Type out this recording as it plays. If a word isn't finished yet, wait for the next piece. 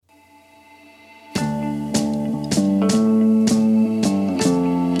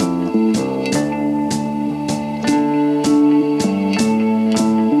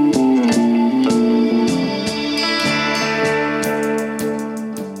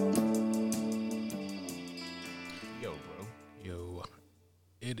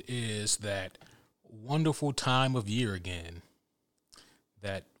is that wonderful time of year again.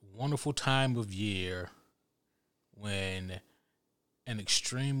 That wonderful time of year when an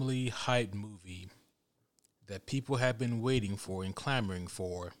extremely hyped movie that people have been waiting for and clamoring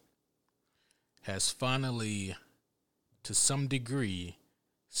for has finally, to some degree,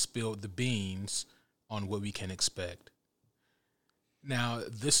 spilled the beans on what we can expect. Now,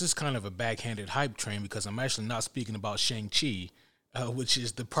 this is kind of a backhanded hype train because I'm actually not speaking about Shang-Chi, which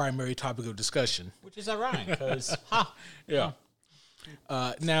is the primary topic of discussion. Which is ironic because, Yeah.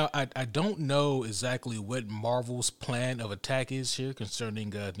 Now, I don't know exactly what Marvel's plan of attack is here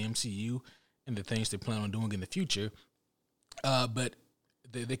concerning the MCU and the things they plan on doing in the future, but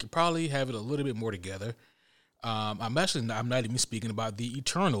they could probably have it a little bit more together. I'm not even speaking about the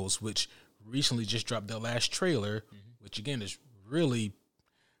Eternals, which recently just dropped their last trailer, which again is really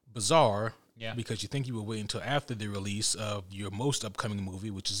bizarre. Yeah. Because you think you would wait until after the release of your most upcoming movie,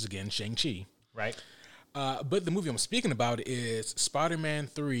 which is again Shang-Chi. right? But the movie I'm speaking about is Spider-Man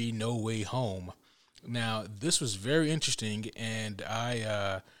 3: No Way Home. Now, this was very interesting, and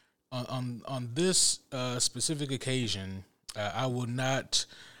I on this specific occasion, I will not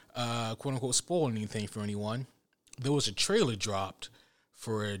quote unquote spoil anything for anyone. There was a trailer dropped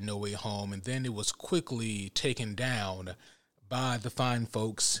for No Way Home, and then it was quickly taken down by the fine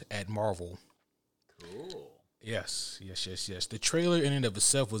folks at Marvel. Cool. Yes. The trailer in and of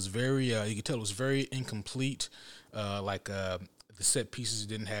itself was very, you could tell it was very incomplete. The set pieces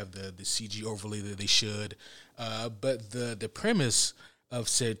didn't have the CG overlay that they should. But the premise of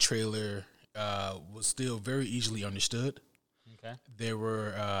said trailer was still very easily understood. Okay. There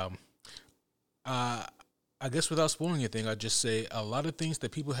were, I guess without spoiling anything, I'd just say a lot of things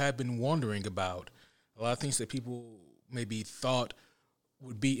that people have been wondering about, a lot of things that people maybe thought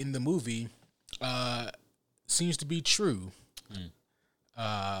would be in the movie, seems to be true.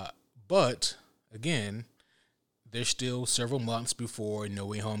 But again, there's still several months before No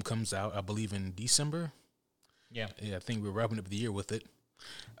Way Home comes out. I believe in December. Yeah. I think we're wrapping up the year with it.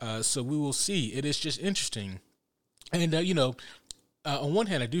 So we will see. It is just interesting. And, on one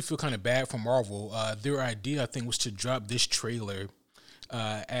hand, I do feel kind of bad for Marvel. Their idea, I think, was to drop this trailer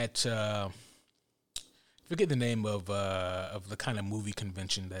at, forget the name of the kind of movie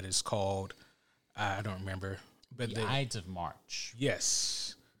convention that is called. I don't remember. But The Ides of March.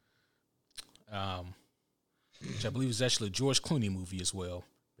 Yes. Which I believe is actually a George Clooney movie as well.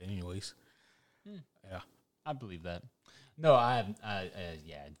 But anyways. Yeah. I believe that. No,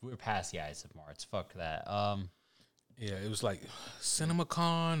 we're past the Ides of March. Fuck that. Yeah, it was like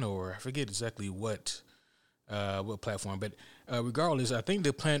CinemaCon, or I forget exactly what platform. But regardless, I think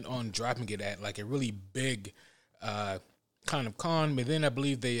they planned on dropping it at like a really big kind of con. But then I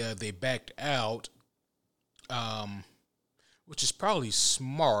believe they backed out. Which is probably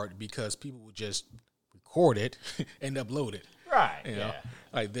smart because people would just record it and upload it. Right. You know?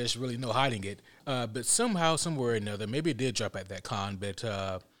 Like there's really no hiding it. But somehow, somewhere or another, maybe it did drop at that con, but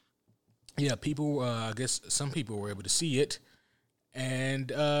people, I guess some people were able to see it.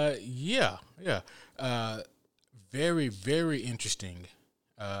 And very, very interesting.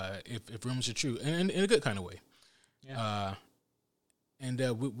 If rumors are true, and in a good kind of way. Yeah.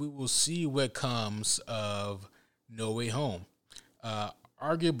 We will see what comes of No Way Home.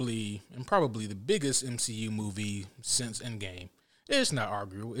 Arguably and probably the biggest MCU movie since Endgame. It's not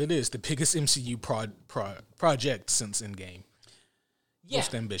arguable. It is the biggest MCU project since Endgame. Yeah.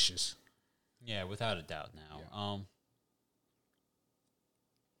 Most ambitious. Yeah, without a doubt now.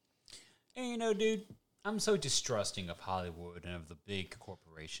 Yeah. And dude, I'm so distrusting of Hollywood and of the big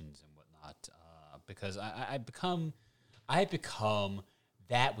corporations and whatnot because I become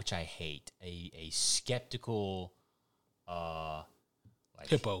that which I hate, a skeptical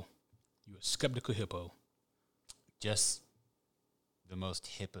hippo. You're a skeptical hippo. Just the most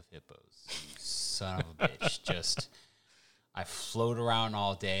hip of hippos. You son of a bitch. Just I float around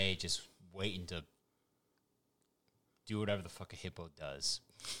all day just waiting to do whatever the fuck a hippo does.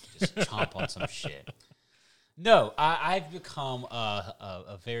 Just chomp on some shit. No, I've become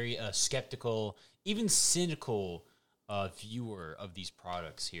a very skeptical, even cynical viewer of these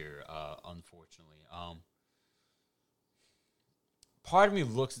products here, unfortunately. Part of me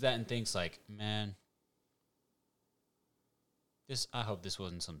looks at that and thinks like, man, I hope this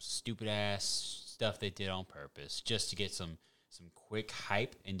wasn't some stupid ass stuff they did on purpose just to get some quick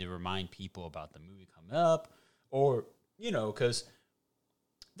hype and to remind people about the movie coming up, or because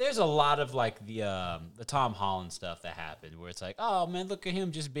there's a lot of like the Tom Holland stuff that happened where it's like, oh man, look at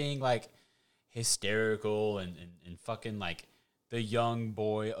him just being like hysterical and fucking like the young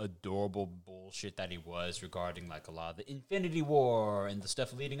boy, adorable bullshit that he was regarding like a lot of the Infinity War and the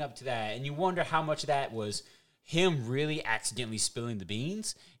stuff leading up to that. And you wonder how much of that was him really accidentally spilling the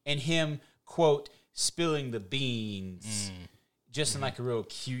beans and him, quote, spilling the beans just in like a real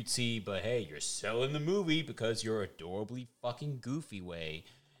cutesy, but hey, you're selling the movie because you're adorably fucking goofy way.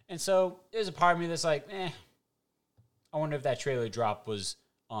 And so there's a part of me that's like, I wonder if that trailer drop was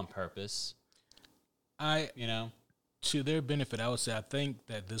on purpose. To their benefit, I would say I think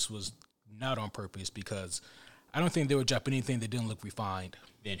that this was not on purpose because I don't think they would drop anything that didn't look refined.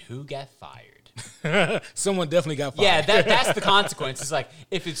 Then who got fired? Someone definitely got fired. Yeah, that's the consequence. It's like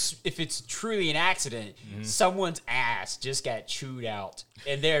if it's truly an accident, someone's ass just got chewed out,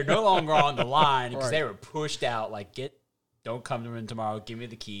 and they're no longer on the line because they were pushed out. Like, don't come to me tomorrow. Give me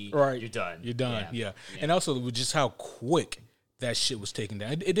the key. Right, you're done. You're done. Yeah. And also with just how quick that shit was taken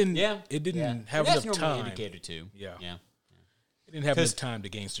down. It didn't. Yeah. It didn't have enough time. An indicator too. Yeah. It didn't have enough time to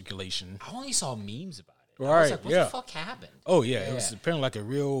gain circulation. I only saw memes about it. Right. I was like, what the fuck happened? Oh yeah. It was apparently like a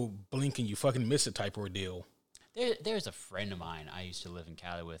real blink and you fucking miss it type ordeal. There's a friend of mine I used to live in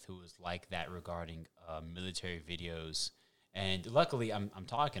Cali with who was like that regarding military videos, and luckily I'm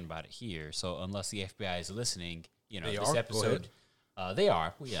talking about it here. So unless the FBI is listening, this episode, they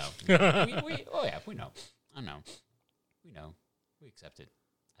are. We know. We know. I know. We know. We accept it,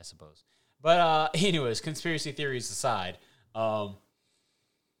 I suppose. But anyways, conspiracy theories aside, and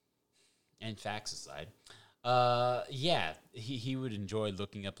facts aside, he would enjoy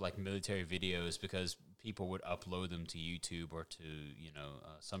looking up like military videos because people would upload them to YouTube or to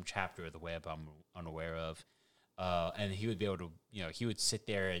some chapter of the web I'm unaware of, and he would be able to he would sit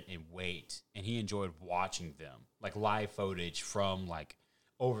there and wait, and he enjoyed watching them like live footage from like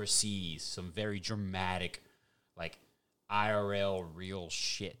overseas, some very dramatic like IRL real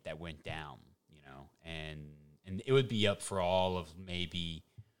shit that went down, and it would be up for all of maybe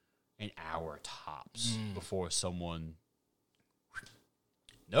an hour tops before someone,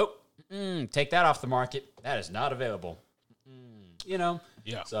 nope, take that off the market. That is not available. Yeah.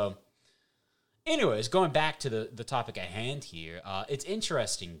 So, anyways, going back to the topic at hand here, it's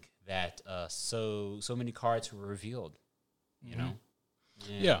interesting that so many cards were revealed.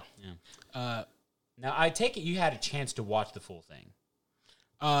 Yeah. Now, I take it you had a chance to watch the full thing.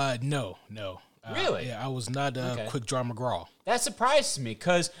 No. Really? Yeah, I was not Quick Draw McGraw. That surprised me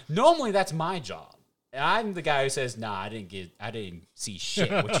because normally that's my job. I'm the guy who says, "Nah, I didn't see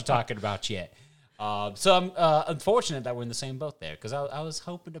shit. What you talking about yet?" So I'm unfortunate that we're in the same boat there because I was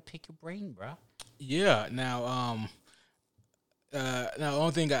hoping to pick your brain, bro. Yeah. Now, the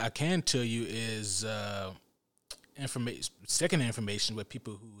only thing I can tell you is second information with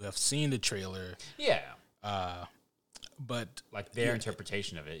people who have seen the trailer. Yeah. But like their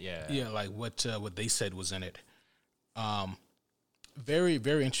interpretation of it, yeah, like what they said was in it. Very,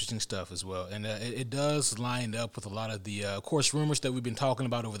 very interesting stuff as well, and it does line up with a lot of the, of course, rumors that we've been talking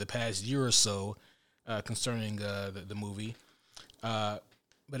about over the past year or so concerning the movie. But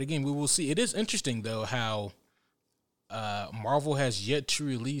again, we will see. It is interesting though how Marvel has yet to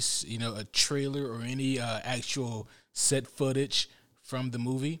release, a trailer or any actual set footage from the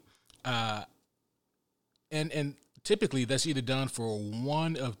movie, and typically that's either done for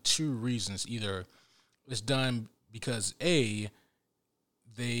one of two reasons. Either it's done because they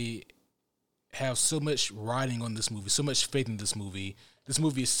have so much riding on this movie, so much faith in this movie. This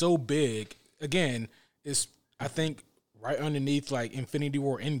movie is so big. Again, it's, I think, right underneath like Infinity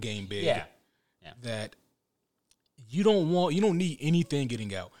War Endgame big. Yeah. That you don't need anything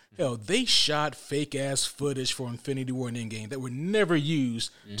getting out. Hell, they shot fake ass footage for Infinity War and Endgame that were never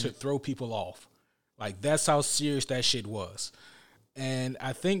used to throw people off. Like, that's how serious that shit was. And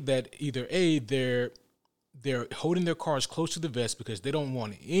I think that either they're holding their cards close to the vest because they don't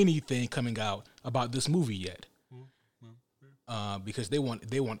want anything coming out about this movie yet. Because they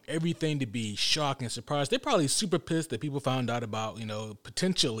want everything to be shock and surprise. They're probably super pissed that people found out about,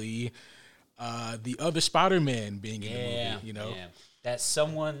 potentially the other Spider-Man being in the movie, Yeah. That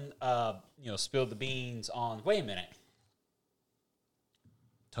someone, spilled the beans on, wait a minute,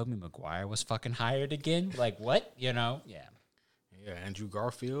 Tobey Maguire was fucking hired again? Like, what? Yeah. Yeah, Andrew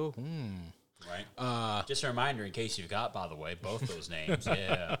Garfield. Right. Just a reminder in case you forgot, by the way, both those names.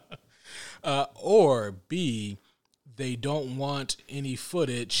 Yeah. Or B, they don't want any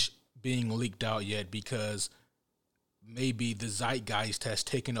footage being leaked out yet because maybe the zeitgeist has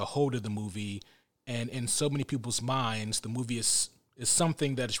taken a hold of the movie, and in so many people's minds, the movie is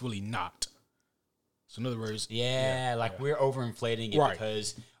something that it's really not. So in other words, we're overinflating it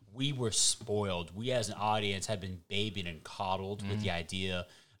because we were spoiled. We as an audience have been babied and coddled with the idea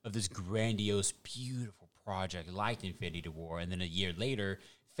of this grandiose, beautiful project like Infinity War, and then a year later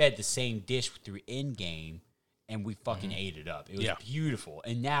fed the same dish through Endgame, and we fucking ate it up. It was beautiful.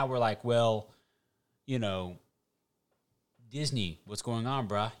 And now we're like, well, you know, Disney, what's going on,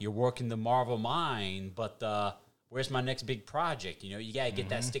 bruh? You're working the Marvel mine, but where's my next big project? You know, you got to get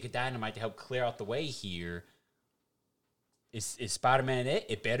that stick of dynamite to help clear out the way here. Is Spider-Man it?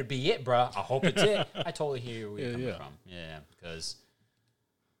 It better be it, bruh. I hope it's it. I totally hear where you're coming from. Yeah, because,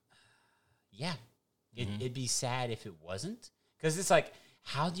 it'd be sad if it wasn't. Because it's like,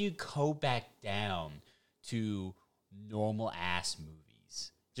 how do you go back down to normal-ass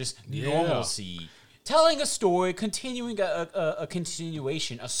movies? Just normalcy. Telling a story, continuing a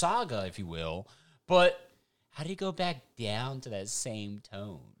continuation, a saga, if you will. But how do you go back down to that same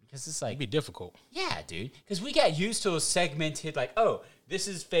tone? Because it's like... It'd be difficult. Yeah, dude. Because we got used to a segmented, like, oh, this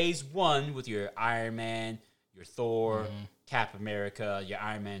is phase 1 with your Iron Man, your Thor, Cap America, your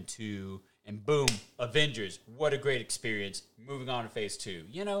Iron Man 2, and boom, Avengers. What a great experience. Moving on to phase 2.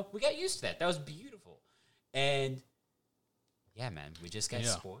 You know, we got used to that. That was beautiful. And... yeah, man, we just got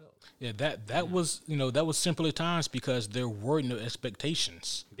spoiled. Yeah, that was, you know, that was simpler times because there were no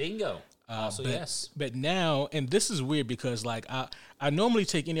expectations. Bingo. But now, and this is weird because, like, I normally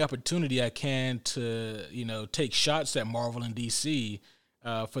take any opportunity I can to, you know, take shots at Marvel and DC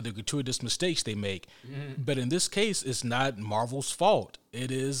for the gratuitous mistakes they make. But in this case, it's not Marvel's fault.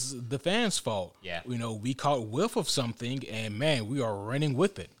 It is the fans' fault. Yeah. You know, we caught whiff of something, and, man, we are running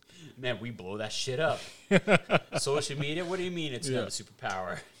with it. Man, we blow that shit up. Social media, what do you mean it's not a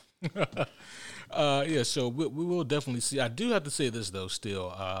superpower? So we will definitely see. I do have to say this, though,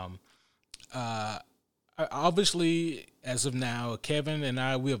 still. Obviously, as of now, Kevin and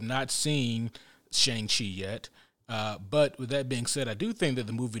I, we have not seen Shang-Chi yet. But with that being said, I do think that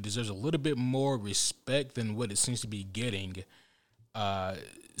the movie deserves a little bit more respect than what it seems to be getting,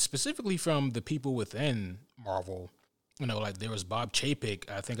 specifically from the people within Marvel. You know, like there was Bob Chapek.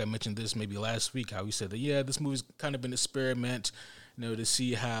 I think I mentioned this maybe last week, how he said that, this movie's kind of an experiment, you know, to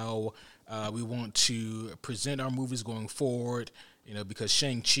see how we want to present our movies going forward, you know, because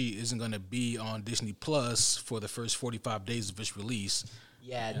Shang-Chi isn't going to be on Disney Plus for the first 45 days of its release.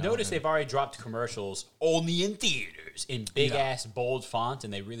 Yeah, notice they've already dropped commercials only in theaters in big-ass bold font,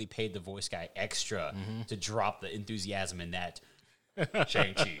 and they really paid the voice guy extra to drop the enthusiasm in that.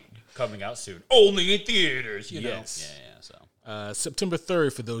 Shang-Chi coming out soon, only in theaters, you know. Yeah. So September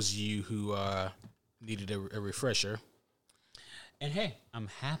 3rd for those of you who needed a refresher. And hey, I'm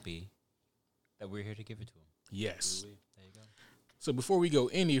happy that we're here to give it to them. Yes. There you go. So before we go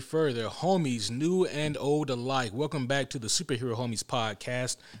any further, homies, new and old alike, welcome back to the Superhero Homies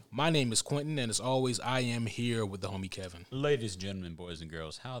podcast. My name is Quentin, and as always, I am here with the homie Kevin. Ladies and gentlemen, boys and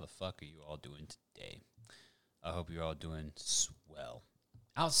girls, how the fuck are you all doing today? I hope you're all doing swell.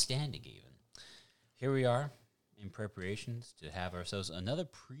 Outstanding, even. Here we are in preparations to have ourselves another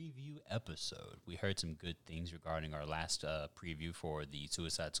preview episode. We heard some good things regarding our last preview for the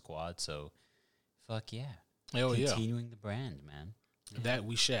Suicide Squad, so fuck yeah. Continuing the brand, man. Yeah. That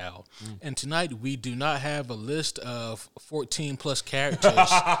we shall. And tonight, we do not have a list of 14-plus characters.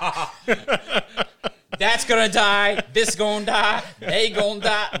 That's going to die. This going to die. They going to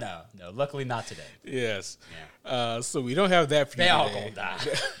die. No, luckily not today. Yes. Yeah. So we don't have that for you today. They all going to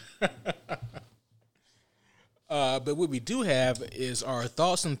die. But what we do have is our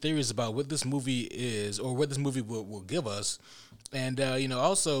thoughts and theories about what this movie is or what this movie will give us. And,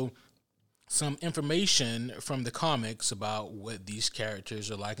 also some information from the comics about what these characters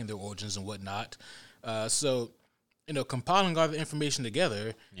are like in their origins and whatnot. Compiling all the information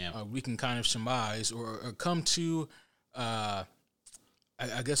together, we can kind of surmise or come to, I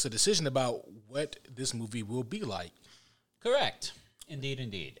guess, a decision about what this movie will be like. Correct.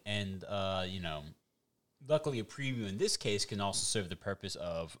 Indeed. And, luckily a preview in this case can also serve the purpose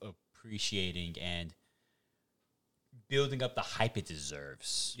of appreciating and building up the hype it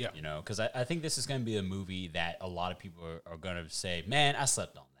deserves. Yeah. Because I think this is going to be a movie that a lot of people are going to say, man, I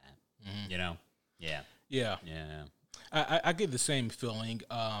slept on that. Mm-hmm. Yeah. I get the same feeling.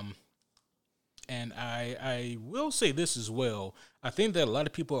 And I will say this as well. I think that a lot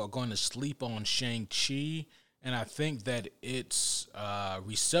of people are going to sleep on Shang-Chi, and I think that its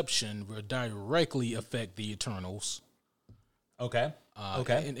reception will directly affect the Eternals. Okay.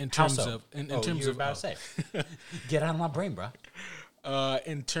 In terms of about to say, get out of my brain, bro.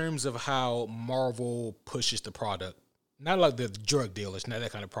 In terms of how Marvel pushes the product, not like the drug dealers, not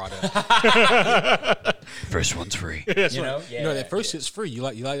that kind of product. First one's free. That first hit's free. You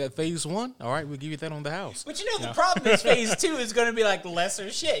like that phase 1? All right, we'll give you that on the house. But the problem is phase 2 is going to be like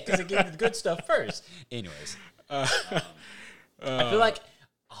lesser shit because it gives you the good stuff first. Anyways, I feel like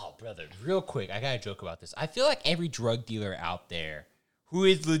Oh, brother, real quick, I got to joke about this. I feel like every drug dealer out there who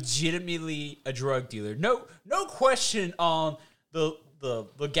is legitimately a drug dealer, no question on the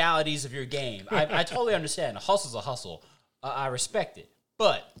legalities of your game. I totally understand. A hustle's a hustle. I respect it.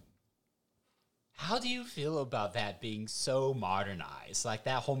 But how do you feel about that being so modernized? Like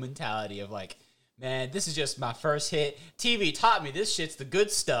that whole mentality of like, man, this is just my first hit. TV taught me this shit's the good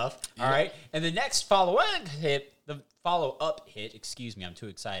stuff. All right. And the next follow-up hit, excuse me, I'm too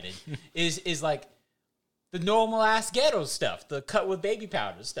excited, is like the normal ass ghetto stuff, the cut with baby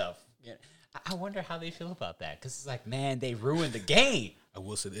powder stuff. Yeah. I wonder how they feel about that. Because it's like, man, they ruined the game. I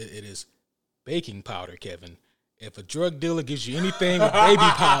will say it is baking powder, Kevin. If a drug dealer gives you anything with baby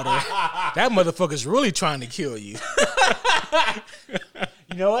powder, that motherfucker's really trying to kill you.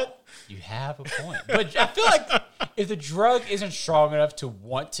 You know what? You have a point. But I feel like if the drug isn't strong enough to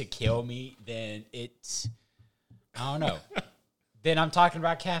want to kill me, then it's, I don't know. Then I'm talking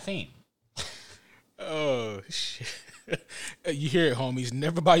about caffeine. Oh, shit. You hear it, homies.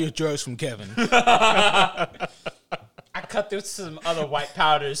 Never buy your drugs from Kevin. I cut through some other white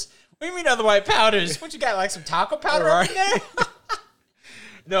powders. What do you mean other white powders? What you got, like some taco powder up in there?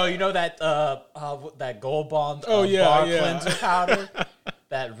 No, you know that that Gold Bond bar cleanser powder?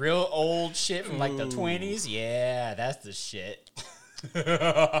 That real old shit from like the 20s? Yeah, that's the shit.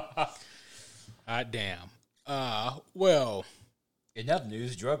 Damn. Well. Enough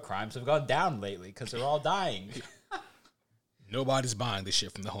news, drug crimes have gone down lately because they're all dying. Nobody's buying this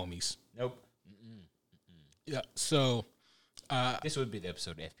shit from the homies. Nope. Yeah, so... this would be the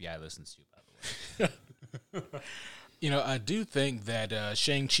episode FBI listens to, by the way. You know, I do think that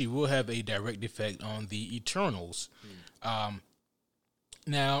Shang-Chi will have a direct effect on the Eternals.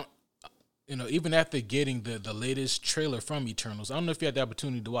 Now, you know, even after getting the latest trailer from Eternals, I don't know if you had the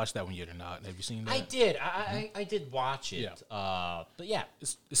opportunity to watch that one yet or not. Have you seen that? I did. I did watch it. Yeah. But yeah.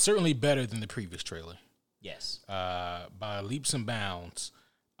 It's certainly better than the previous trailer. Yes. By leaps and bounds.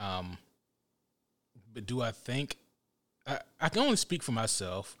 But do I think... I can only speak for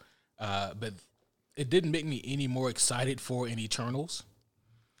myself, but it didn't make me any more excited for an Eternals.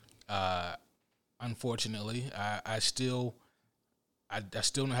 Unfortunately, I still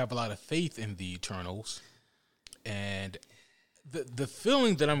don't have a lot of faith in the Eternals, and the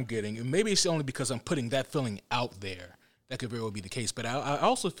feeling that I'm getting, and maybe it's only because I'm putting that feeling out there. That could very well be the case, but I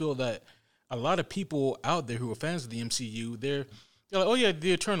also feel that a lot of people out there who are fans of the MCU, they're like, oh yeah,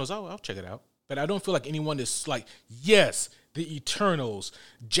 the Eternals, I'll check it out. But I don't feel like anyone is like, yes, the Eternals,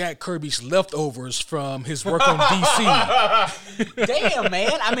 Jack Kirby's leftovers from his work on DC. Damn,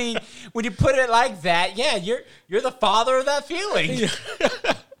 man. I mean, when you put it like that, yeah, you're the father of that feeling. Yeah.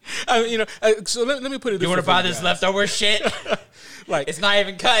 I mean, you know, so let me put it this way. You want to buy this leftover shit? Like, it's not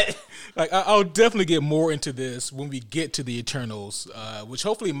even cut. Like, I'll definitely get more into this when we get to the Eternals, which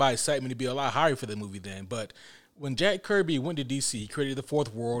hopefully my excitement will be a lot higher for the movie then. But when Jack Kirby went to DC, he created the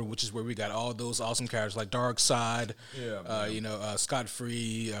Fourth World, which is where we got all those awesome characters like Darkseid, Scott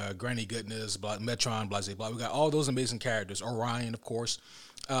Free, Granny Goodness, Metron, blah, blah, blah. We got all those amazing characters. Orion, of course.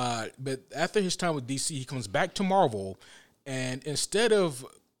 But after his time with DC, he comes back to Marvel, and instead of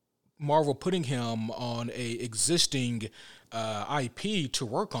Marvel putting him on a existing IP to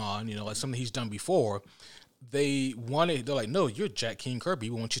work on, you know, like something he's done before, they're like, no, you're Jack King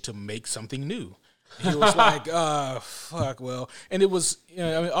Kirby. We want you to make something new. He was like, fuck, well. And it was, you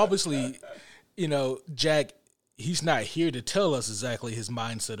know, I mean, obviously, you know, Jack, he's not here to tell us exactly his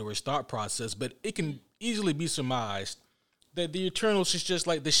mindset or his thought process, but it can easily be surmised that the Eternals is just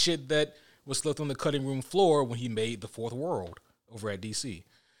like the shit that was left on the cutting room floor when he made the Fourth World over at DC.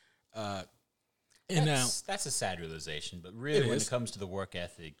 That's a sad realization, but really when it comes to the work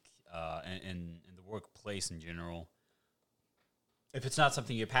ethic and the workplace in general, if it's not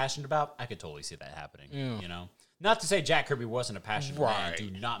something you're passionate about, I could totally see that happening. Yeah. You know, not to say Jack Kirby wasn't a passionate man. Do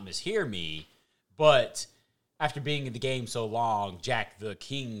not mishear me. But after being in the game so long, Jack the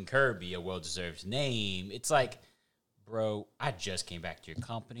King Kirby, a well-deserved name. It's like, bro, I just came back to your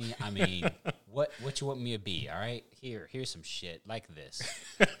company. I mean, what you want me to be? All right, here's some shit like this.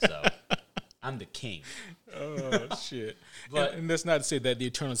 So I'm the king. Oh shit! But and that's not to say that the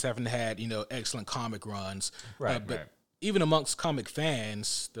Eternals haven't had, you know, excellent comic runs, right? But even amongst comic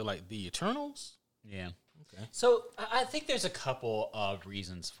fans, they're like, the Eternals? Yeah. Okay. So I think there's a couple of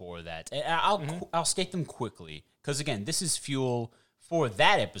reasons for that. And I'll state them quickly, because, again, this is fuel for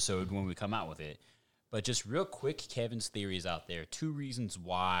that episode when we come out with it. But just real quick, Kevin's theories out there. 2 reasons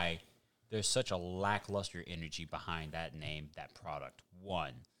why there's such a lackluster energy behind that name, that product.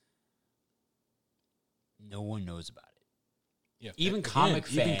 1, no one knows about it. Yeah. Even comic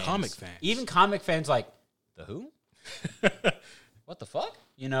fans like, the who? What the fuck?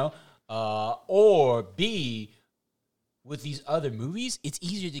 you know? Or B, with these other movies, it's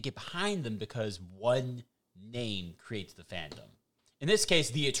easier to get behind them because one name creates the fandom. In this case,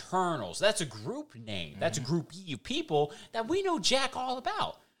 the Eternals. That's a group name. That's a group of people that we know jack all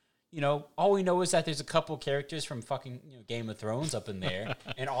about. You know, all we know is that there's a couple characters from fucking Game of Thrones up in there,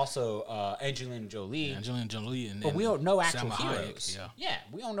 and also Angelina Jolie. Yeah, Angelina Jolie, but we don't know actual Salma heroes. Hayek, Yeah,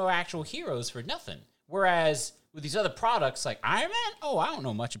 we don't know actual heroes for nothing. Whereas with these other products like Iron Man, oh, I don't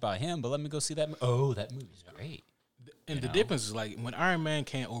know much about him, but let me go see that. Oh, that movie's great. And the difference is like when Iron Man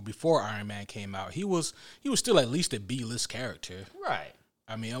came, or before Iron Man came out, he was still at least a B-list character. Right.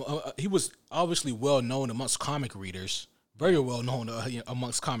 I mean, he was obviously well known amongst comic readers, very well known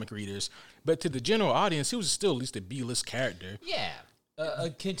amongst comic readers. But to the general audience, he was still at least a B-list character. Yeah.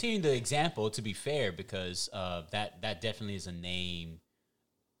 Continuing the example, to be fair, because that definitely is a name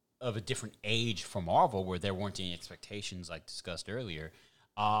of a different age from Marvel, where there weren't any expectations, like discussed earlier.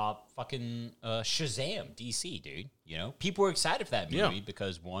 Fucking Shazam, DC, dude. You know, people were excited for that movie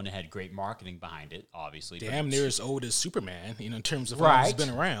because one, it had great marketing behind it, obviously. Damn near as old as Superman, in terms of how long it's been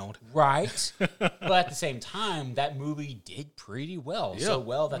around. Right. But at the same time, that movie did pretty well. So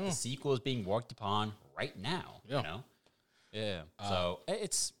well that the sequel is being worked upon right now. Yeah. You know? Yeah. So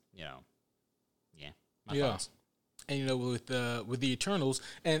it's, my thoughts. And with the Eternals,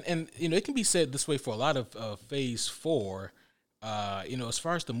 and it can be said this way for a lot of Phase 4. As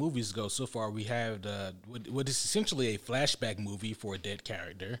far as the movies go, so far we have what is essentially a flashback movie for a dead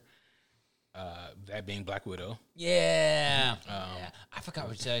character, that being Black Widow. Yeah. I forgot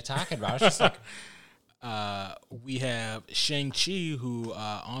what you were talking about. It's just like we have Shang-Chi, who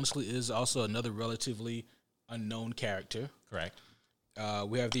honestly is also another relatively unknown character. Correct.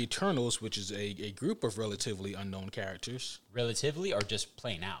 We have the Eternals, which is a group of relatively unknown characters. Relatively, or just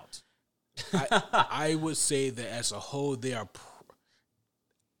plain out? I would say that as a whole, they are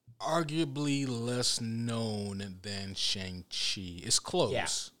arguably less known than Shang-Chi. It's close. Yeah.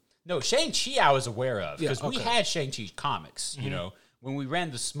 No, Shang-Chi I was aware of, because we okay. had Shang-Chi comics, when we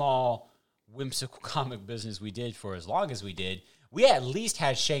ran the small, whimsical comic business we did for as long as we did, we at least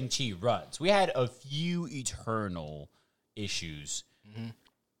had Shang-Chi runs. We had a few Eternal issues.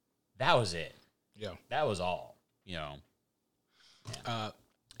 That was it. Yeah. That was all,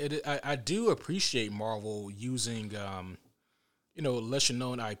 I do appreciate Marvel using, lesser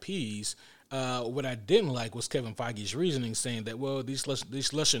known IPs. What I didn't like was Kevin Feige's reasoning, saying that, well, these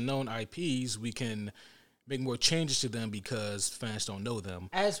lesser known IPs, we can make more changes to them because fans don't know them.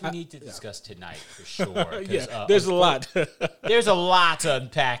 As we need to discuss tonight, for sure. There's a lot. There's a lot to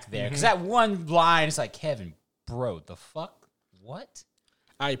unpack there. Because that one line is like, Kevin, bro, the fuck? What?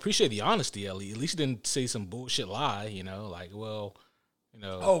 I appreciate the honesty, Ellie. At least he didn't say some bullshit lie,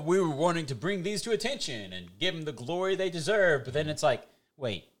 Oh, we were wanting to bring these to attention and give them the glory they deserve. But then it's like,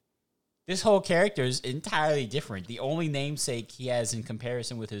 wait, this whole character is entirely different. The only namesake he has in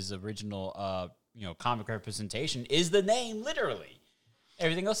comparison with his original, comic representation is the name, literally.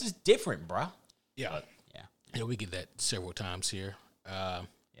 Everything else is different, bruh. Yeah. But, Yeah, we get that several times here. yeah.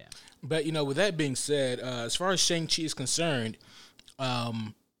 But, with that being said, as far as Shang-Chi is concerned,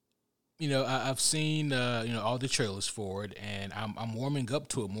 I've seen, all the trailers for it, and I'm warming up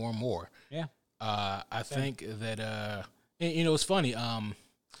to it more and more. Yeah. I think that, it's funny.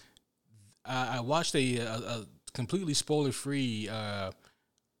 I watched a completely spoiler-free,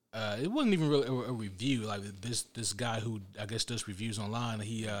 it wasn't even really a review. Like this guy who I guess does reviews online,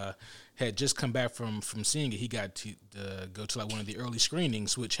 he had just come back from seeing it. He got to go to like one of the early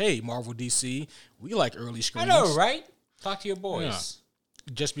screenings, which, hey, Marvel DC, we like early screenings. I know, right? Talk to your boys.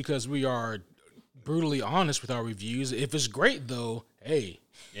 Yeah. Just because we are brutally honest with our reviews. If it's great, though, hey.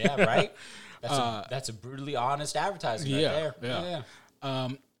 Yeah, right? That's a brutally honest advertising right there. Yeah.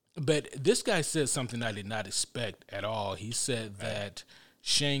 But this guy said something I did not expect at all. He said that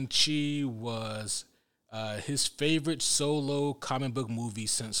Shang-Chi was his favorite solo comic book movie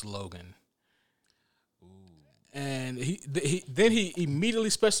since Logan. Ooh. And he immediately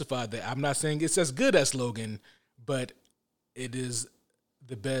specified that I'm not saying it's as good as Logan, but it is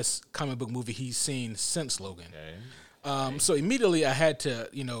the best comic book movie he's seen since Logan. Okay. So immediately I had to,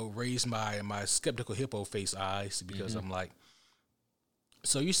 raise my skeptical hippo face eyes because I'm like,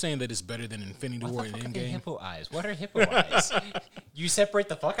 so you're saying that it's better than Infinity War and Endgame? Hippo eyes. What are hippo eyes? You separate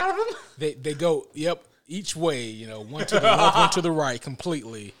the fuck out of them? They go, each way, one to the left, one to the right,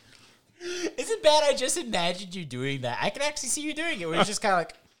 completely. Is it bad I just imagined you doing that? I can actually see you doing it where it's just kind of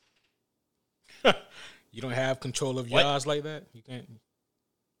like... You don't have control of your eyes like that? You can't...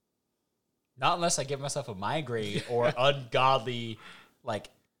 Not unless I give myself a migraine or ungodly,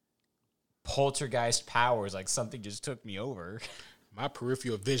 poltergeist powers, like something just took me over. My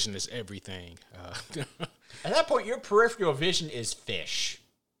peripheral vision is everything. At that point, your peripheral vision is fish.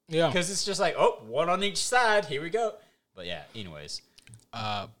 Yeah. Because it's just like, oh, one on each side. Here we go. But yeah, anyways.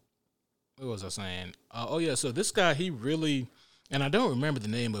 What was I saying? So this guy, he really, and I don't remember the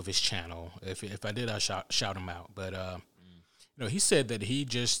name of his channel. If I did, I'll shout him out. But, he said that he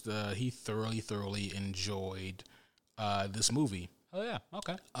just, he thoroughly enjoyed this movie. Oh, yeah.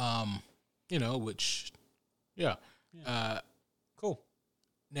 Okay. Which, yeah. Cool.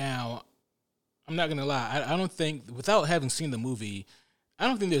 Now, I'm not going to lie. I don't think, without having seen the movie, I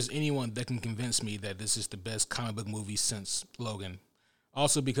don't think there's anyone that can convince me that this is the best comic book movie since Logan.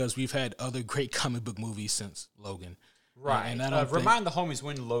 Also because we've had other great comic book movies since Logan. Right. And I don't remind the homies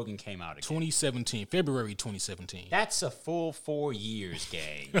when Logan came out again. 2017, February 2017. That's a full 4 years,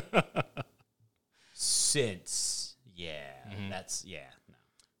 gang. Since, that's, no.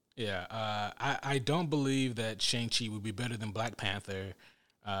 Yeah, I don't believe that Shang-Chi would be better than Black Panther.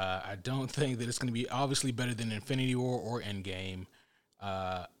 I don't think that it's going to be obviously better than Infinity War or Endgame.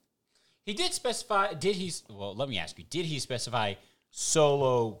 He did specify, let me ask you, did he specify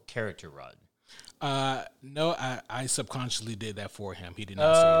solo character run? No, I subconsciously did that for him. He did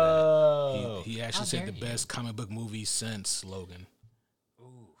not say that. He actually said the best comic book movie since Logan.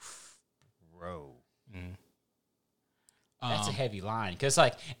 Oof, bro. Mm. That's a heavy line. Because,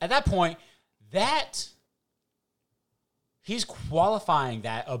 at that point, he's qualifying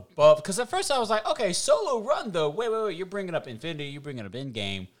that above. Because at first I was like, okay, solo run, though. Wait. You're bringing up Infinity. You're bringing up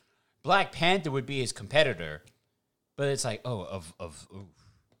Endgame. Black Panther would be his competitor. But it's like,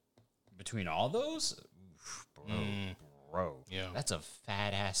 between all those? Oof, bro. Yeah. That's a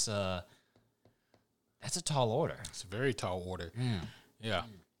fat ass, that's a tall order. It's a very tall order. Yeah. Mm.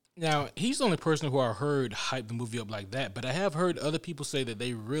 Now, he's the only person who I heard hype the movie up like that, but I have heard other people say that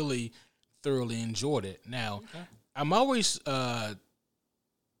they really thoroughly enjoyed it. Now, I'm always I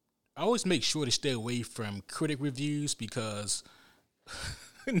always make sure to stay away from critic reviews because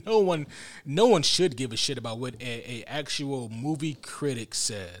no one should give a shit about what a actual movie critic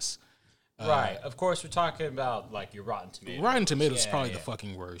says. Right. Of course, we're talking about your Rotten Tomatoes. Rotten Tomatoes is probably the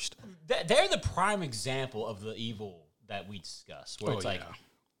fucking worst. They're the prime example of the evil that we discuss, where it's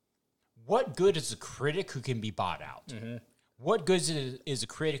what good is a critic who can be bought out? Mm-hmm. What good is a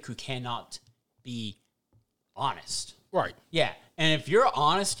critic who cannot be honest? Right. Yeah. And if your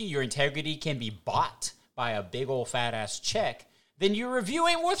honesty, your integrity can be bought by a big old fat ass check, then your review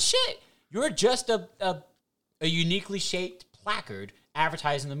ain't worth shit. You're just a uniquely shaped placard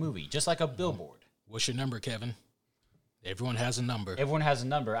advertising the movie, just like a billboard. What's your number, Kevin? Everyone has a number. Everyone has a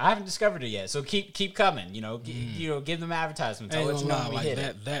number. I haven't discovered it yet, so keep coming. Give them advertisements. I'll let you know when we hit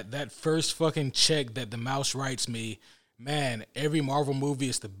it. That first fucking check that the mouse writes me, man, every Marvel movie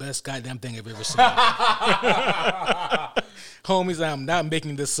is the best goddamn thing I've ever seen. Homies, I'm not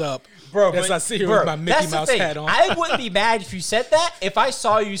making this up. Bro, as I sit here with my Mickey Mouse hat on. I wouldn't be mad if you said that. If I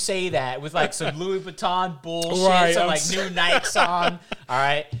saw you say that with some Louis Vuitton bullshit, some new Nikes on. All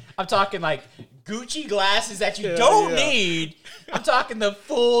right, I'm talking Gucci glasses that you don't need. I'm talking the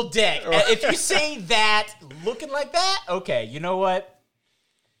full deck. Right. If you say that looking like that, okay, you know what?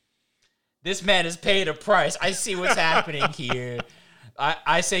 This man has paid a price. I see what's happening here.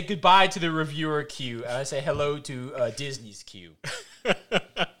 I say goodbye to the reviewer queue, and I say hello to Disney's queue.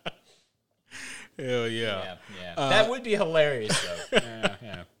 Hell yeah. Yeah. That would be hilarious, though.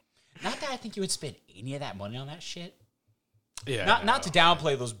 Yeah. Not that I think you would spend any of that money on that shit. Yeah. Not to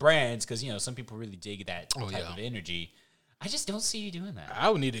downplay those brands, because some people really dig that type of energy. I just don't see you doing that. I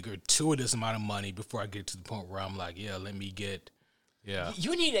would need a gratuitous amount of money before I get to the point where I'm like, let me get. Yeah.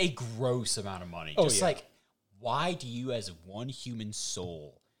 You need a gross amount of money. Why do you as one human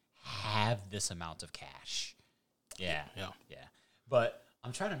soul have this amount of cash? Yeah. But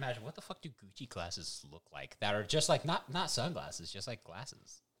I'm trying to imagine, what the fuck do Gucci glasses look like that are just not sunglasses, just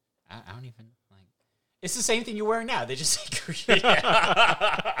glasses? I don't even It's the same thing you're wearing now. They just say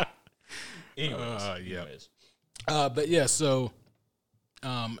Gucci. Anyways. But yeah, so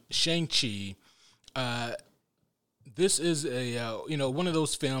Shang-Chi, this is a one of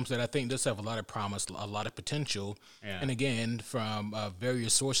those films that I think does have a lot of promise, a lot of potential, and again from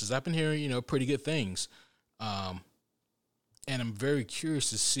various sources, I've been hearing pretty good things, and I'm very curious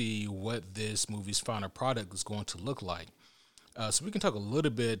to see what this movie's final product is going to look like. So we can talk a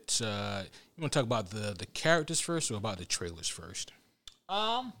little bit. You want to talk about the characters first, or about the trailers first?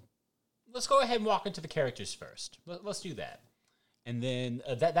 Let's go ahead and walk into the characters first. Let's do that. And then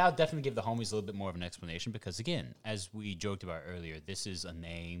that'll definitely give the homies a little bit more of an explanation because, again, as we joked about earlier, this is a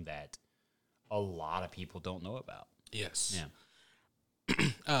name that a lot of people don't know about. Yes.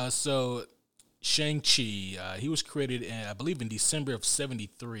 Yeah. So Shang-Chi. He was created, I believe, in December of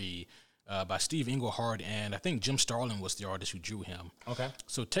 '73 by Steve Englehart, and I think Jim Starlin was the artist who drew him. Okay.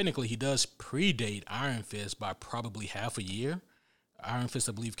 So technically, he does predate Iron Fist by probably half a year. Iron Fist,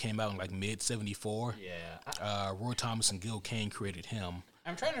 I believe, came out in like mid '74. Yeah. Roy Thomas and Gil Kane created him.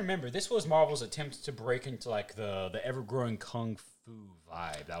 I'm trying to remember. This was Marvel's attempt to break into like the ever-growing kung fu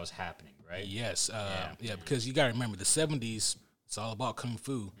vibe that was happening, right? Yes. Because you got to remember, the '70s, it's all about kung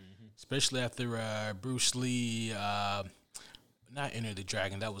fu, especially after Bruce Lee, not Enter the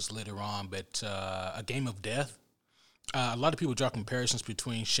Dragon, that was later on, but A Game of Death. A lot of people draw comparisons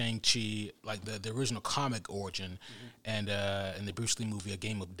between Shang-Chi, like the original comic origin, and the Bruce Lee movie, A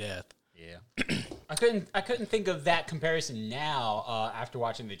Game of Death. Yeah. I couldn't think of that comparison now after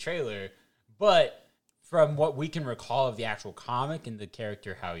watching the trailer, but from what we can recall of the actual comic and the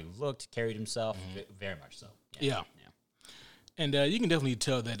character, how he looked, carried himself, very much so. Yeah. And you can definitely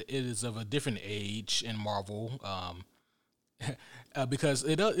tell that it is of a different age in Marvel, because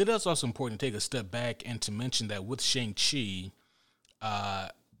it is also important to take a step back and to mention that with Shang-Chi,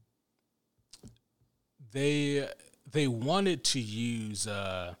 they wanted to use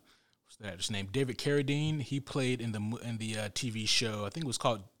what's that actor's name? David Carradine. He played in the TV show. I think it was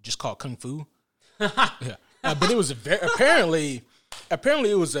called Kung Fu. Yeah, but it was apparently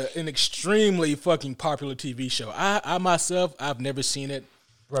it was an extremely fucking popular TV show. I myself, I've never seen it.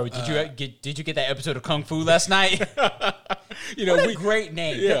 Bro, did you get that episode of Kung Fu last night? What a great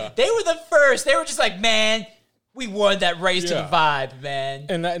name. Yeah. They were the first. They were just like, man, we won that race to the vibe, man.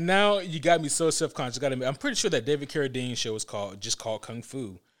 And now you got me so self-conscious. I'm pretty sure that David Carradine show is called Kung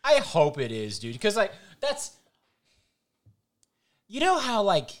Fu. I hope it is, dude. Because, like, that's... You know how,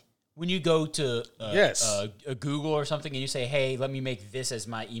 like, when you go to a Google or something and you say, hey, let me make this as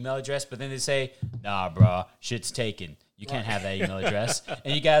my email address, but then they say, nah, bro, shit's taken. You can't have that email address.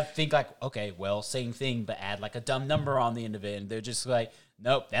 And you got to think like, okay, well, same thing, but add like a dumb number on the end of it. And they're just like,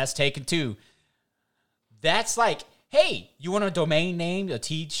 nope, that's taken too. That's like, hey, you want a domain name, a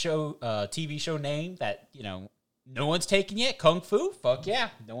TV show name that, no one's taken yet? Kung Fu? Fuck yeah.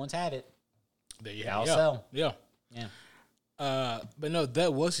 No one's had it. There you I'll sell. Yeah. Yeah. But no,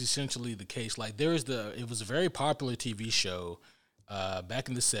 that was essentially the case. Like it was a very popular TV show back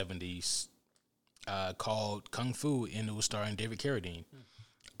in the 70s called Kung Fu, and it was starring David Carradine.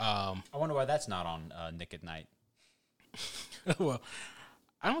 I wonder why that's not on Nick at Night. Well,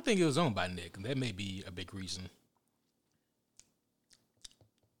 I don't think it was owned by Nick. That may be a big reason.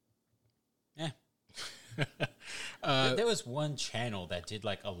 Yeah. There was one channel that did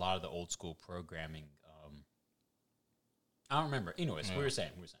like a lot of the old school programming. I don't remember. Anyways, we were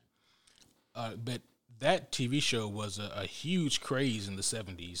saying. But that TV show was a huge craze in the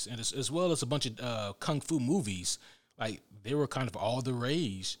 70s, and as well as a bunch of kung fu movies. Like they were kind of all the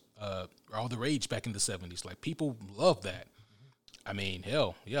rage back in the 70s. Like people loved that. I mean,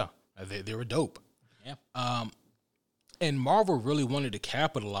 hell, yeah, they were dope. Yeah. And Marvel really wanted to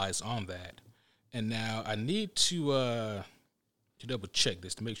capitalize on that. And now I need to double check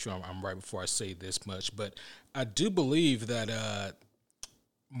this to make sure I'm right before I say this much. But I do believe that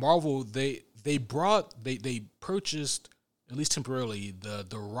Marvel they purchased, at least temporarily,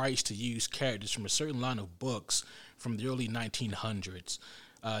 the rights to use characters from a certain line of books from the early 1900s.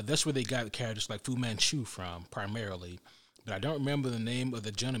 That's where they got the characters like Fu Manchu from, primarily. But I don't remember the name of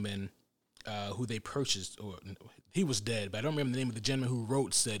the gentleman who they purchased, or he was dead, but I don't remember the name of the gentleman who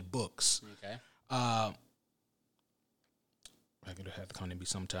wrote said books. Okay. I'm going to have to come and be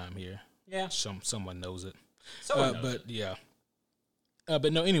sometime here. Yeah. Someone knows it. But yeah.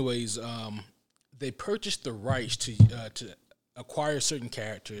 But no, anyways, they purchased the rights to acquire certain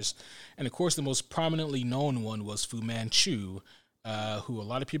characters. And of course, the most prominently known one was Fu Manchu, who a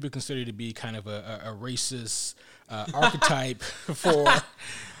lot of people consider to be kind of a racist archetype for.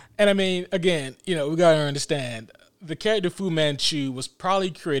 And I mean, again, we got to understand the character Fu Manchu was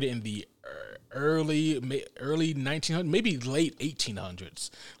probably created in the early 1900s, maybe late 1800s.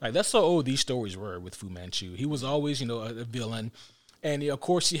 Like that's how old these stories were with Fu Manchu. He was always, a villain. And of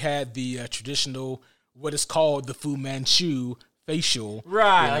course, he had the traditional, what is called the Fu Manchu facial.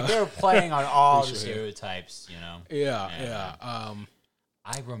 Right, like they were playing on all the stereotypes, Yeah.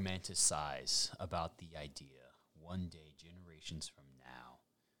 I romanticize about the idea one day, generations from now,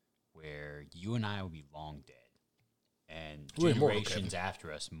 where you and I will be long dead, and generations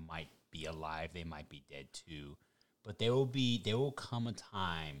after us might be alive, they might be dead too, but there will come a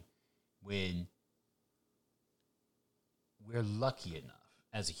time when we're lucky enough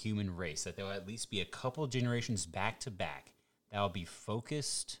as a human race that there will at least be a couple generations back to back that will be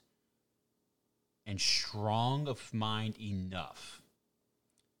focused and strong of mind enough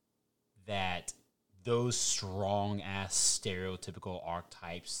that those strong ass stereotypical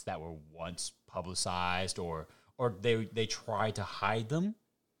archetypes that were once publicized or they tried to hide them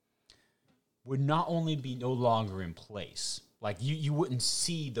would not only be no longer in place. Like you wouldn't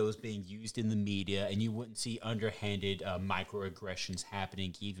see those being used in the media, and you wouldn't see underhanded microaggressions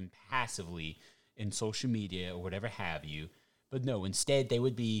happening even passively in social media or whatever have you. But no, instead they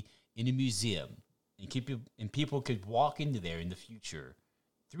would be in a museum, and people could walk into there in the future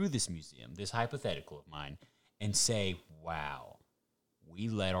through this museum, this hypothetical of mine, and say, "Wow, we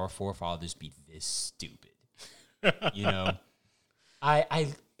let our forefathers be this stupid." You know, I don't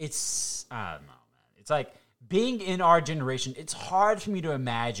know, man. It's like being in our generation. It's hard for me to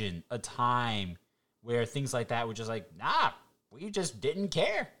imagine a time where things like that were just like, nah, we just didn't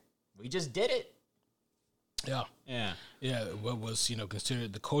care. We just did it. Yeah. What was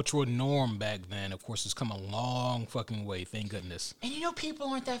considered the cultural norm back then, of course, has come a long fucking way. Thank goodness. And people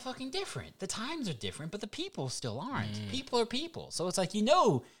aren't that fucking different. The times are different, but the people still aren't. People are people. So it's like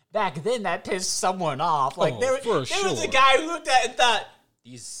back then that pissed someone off. Like there was a guy who looked at it and thought,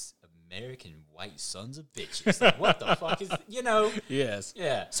 these American white sons of bitches. Like, what the fuck is Yes.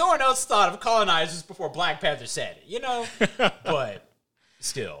 Yeah. Someone else thought of colonizers before Black Panther said it. But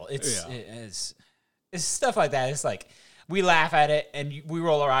still, it's stuff like that. It's like we laugh at it and we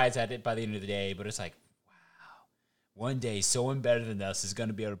roll our eyes at it by the end of the day, but it's like, wow, one day someone better than us is going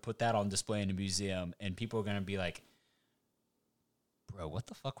to be able to put that on display in a museum, and people are going to be like, bro, what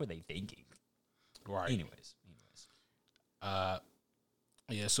the fuck were they thinking? Right. Anyways.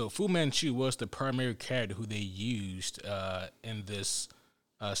 So Fu Manchu was the primary character who they used in this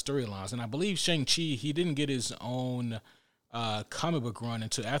storylines, and I believe Shang-Chi, he didn't get his own comic book run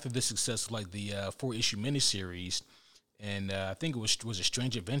until after the success of like the 4-issue miniseries, and I think it was a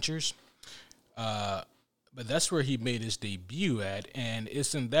Strange Adventures, but that's where he made his debut at, and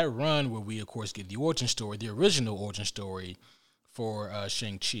it's in that run where we of course get the origin story, the original origin story for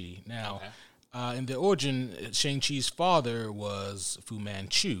Shang-Chi. Now, in the origin, Shang-Chi's father was Fu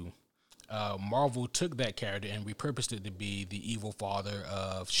Manchu. Marvel took that character and repurposed it to be the evil father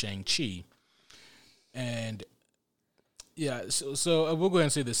of Shang-Chi. And yeah, so we'll go ahead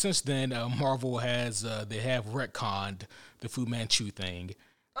and say that since then, Marvel has they have retconned the Fu Manchu thing.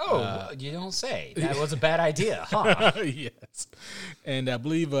 Oh, you don't say. That was a bad idea, huh? Yes. And I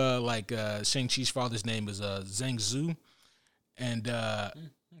believe Shang-Chi's father's name is Zhang Zhu. And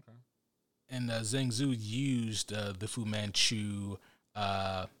Zhang Zhu used the Fu Manchu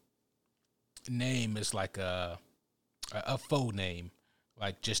name as like a faux name,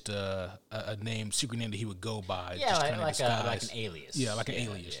 like just a name, secret name that he would go by. Yeah, just like an alias. Yeah, like an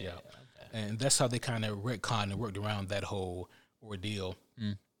alias. Yeah. Okay. And that's how they kind of retconned and worked around that whole ordeal.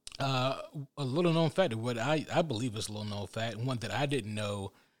 A little known fact, what I believe is a little known fact, one that I didn't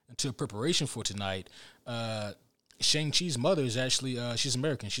know until preparation for tonight. Shang-Chi's mother is actually she's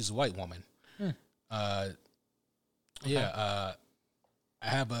American. She's a white woman. I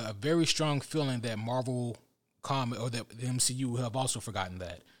have a very strong feeling that Marvel comic or that the MCU have also forgotten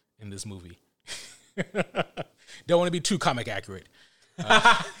that in this movie. Don't want to be too comic accurate. Get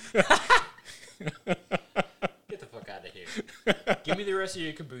the fuck out of here. Give me the rest of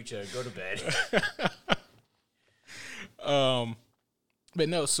your kombucha. Go to bed. But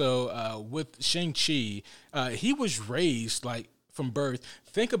no, so with Shang-Chi, he was raised like from birth.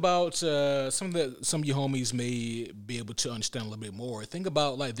 Think about some of your homies may be able to understand a little bit more. Think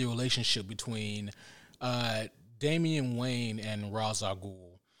about like the relationship between Damian Wayne and Ra's al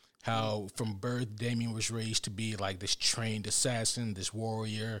Ghul. How from birth Damian was raised to be like this trained assassin, this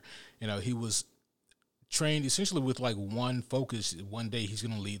warrior. He was trained essentially with like one focus. One day he's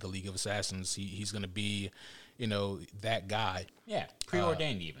going to lead the League of Assassins. He's going to be, that guy. Yeah,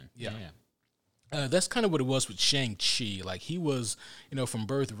 preordained even. Yeah. That's kind of what it was with Shang-Chi. Like he was, from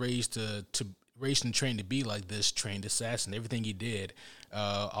birth raised and trained to be like this trained assassin. Everything he did,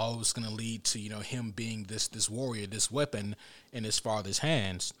 all was going to lead to him being this warrior, this weapon in his father's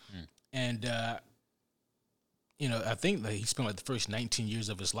hands. And I think that he spent like the first 19 years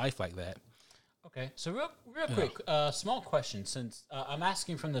of his life like that. Okay, so real quick, small question. Since I'm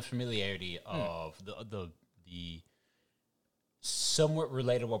asking from the familiarity of the somewhat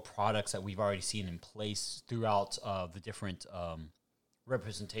relatable products that we've already seen in place throughout the different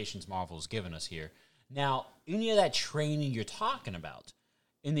representations Marvel's given us here. Now, any of that training you're talking about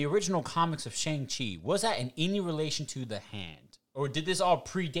in the original comics of Shang-Chi, was that in any relation to the Hand, or did this all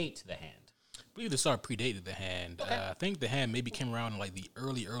predate the Hand? I believe this all predated the Hand. Okay. I think the Hand maybe came around in like the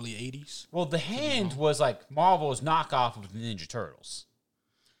early 80s. Well, the Hand was like Marvel's knockoff of the Ninja Turtles.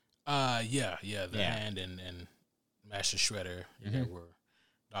 The Hand and Master Shredder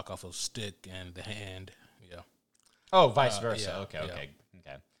knock off a stick and the hand. Yeah. Oh, vice versa. Yeah, Okay.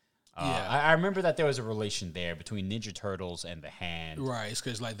 yeah. I remember that there was a relation there between Ninja Turtles and the hand. Right. It's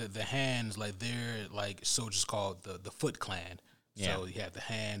because like the hands, like they're like soldiers called the Foot Clan. Yeah. So you have the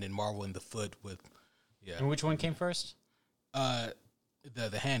hand and Marvel and the foot with. Yeah. And which one came first? The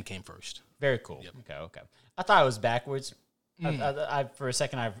hand came first. Very cool. Yep. Okay. I thought it was backwards. I for a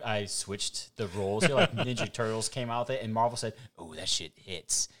second I switched the roles. Like Ninja Turtles came out with it, and Marvel said, "Oh, that shit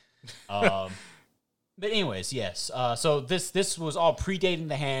hits." But anyways, yes. So this was all predating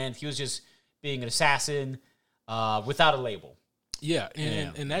the hand. He was just being an assassin without a label. Yeah,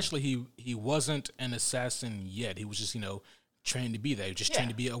 and actually he wasn't an assassin yet. He was just trained to be that. He was just trained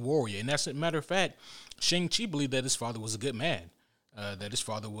to be a warrior. And that's a matter of fact, Shang-Chi believed that his father was a good man, that his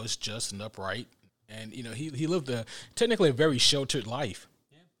father was just and upright, and he lived technically a very sheltered life.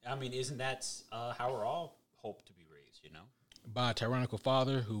 Yeah, I mean, isn't that how we're all hoped to be raised? By a tyrannical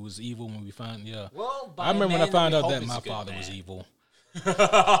father who was evil when we found. Yeah. Well, I remember when I found out that my father was evil.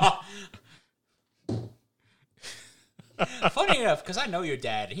 Funny enough, because I know your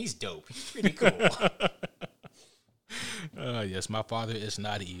dad, and he's dope. He's pretty cool. Yes, my father is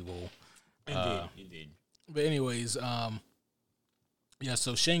not evil. Indeed. But anyways,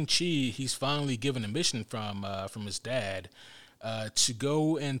 so Shang-Chi, he's finally given a mission from his dad to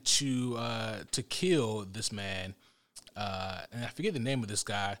go and to kill this man. And I forget the name of this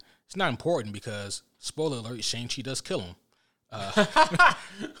guy. It's not important because, spoiler alert, Shang-Chi does kill him.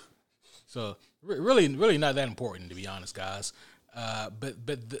 So really not that important, to be honest, guys. But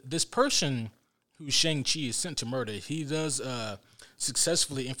this person who Shang-Chi is sent to murder, he does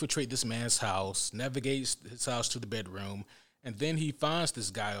successfully infiltrate this man's house, navigates his house to the bedroom, and then he finds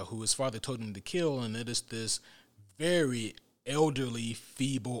this guy who his father told him to kill, and it is this very elderly,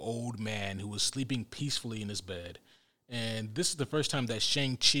 feeble old man who was sleeping peacefully in his bed. And this is the first time that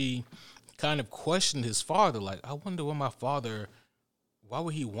Shang-Chi kind of questioned his father, like, I wonder why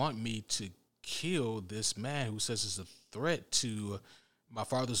would he want me to kill this man who says it's a threat to my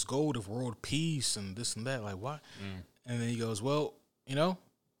father's goal of world peace and this and that? Like, why? And then he goes, well,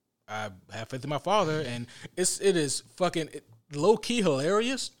 I have faith in my father, and it is fucking low-key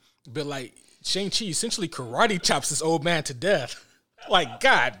hilarious, but like Shang-Chi essentially karate chops this old man to death. Like,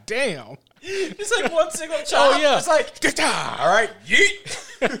 god damn. It's like one single chop. Oh, yeah. It's like, all right, yeet.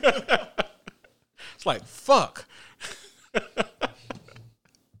 It's like, fuck.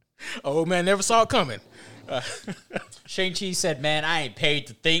 Old man never saw it coming. Shang-Chi said, man, I ain't paid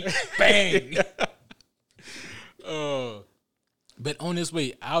to think. Bang. But on his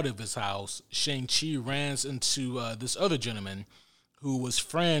way out of his house, Shang-Chi runs into this other gentleman who was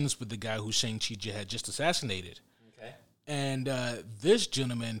friends with the guy who Shang-Chi had just assassinated. Okay. And this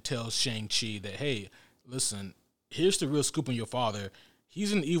gentleman tells Shang-Chi that, hey, listen, here's the real scoop on your father.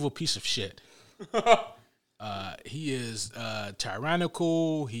 He's an evil piece of shit. He is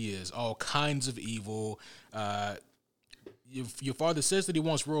tyrannical. He is all kinds of evil. If your father says that he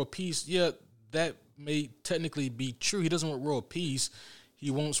wants world peace, yeah, that may technically be true. He doesn't want world peace.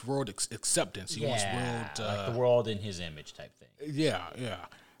 He wants world acceptance. He wants world, like the world in his image type thing. Yeah.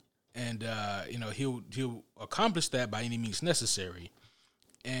 And he'll accomplish that by any means necessary.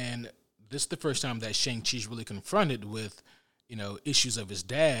 And this is the first time that Shang-Chi's really confronted with issues of his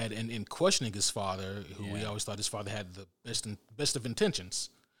dad and in questioning his father, who he always thought his father had the best of intentions.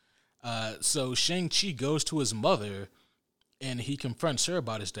 So Shang-Chi goes to his mother and he confronts her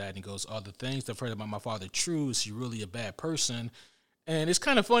about his dad and he goes, are the things I've heard about my father true? Is he really a bad person? And it's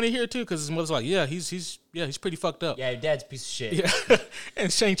kind of funny here too, because his mother's like, yeah, he's pretty fucked up. Yeah, your dad's a piece of shit. Yeah.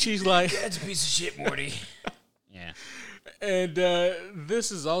 And Shang-Chi's like, dad's a piece of shit, Morty. Yeah. And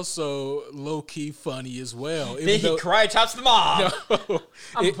this is also low-key funny as well. Then he karate chops the mom. No,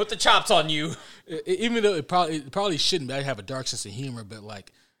 I'm going to put the chops on you. Even though it probably shouldn't be. I have a dark sense of humor, but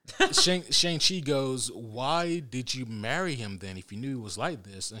like Shang-Chi goes, why did you marry him then if you knew he was like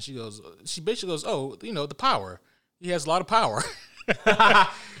this? And she basically goes, oh, the power. He has a lot of power.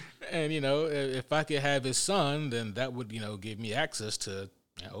 And, if I could have his son, then that would, give me access to,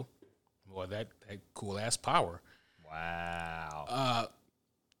 that cool-ass power. Wow.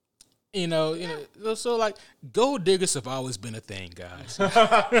 So like gold diggers have always been a thing, guys.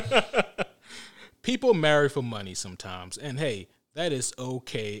 People marry for money sometimes, and hey, that is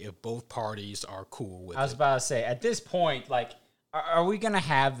okay if both parties are cool with it. I was about to say, at this point, like, are we gonna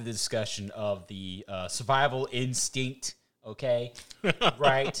have the discussion of the survival instinct? Okay,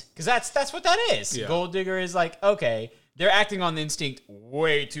 right? Because that's what that is. Yeah. Gold digger is like, okay, they're acting on the instinct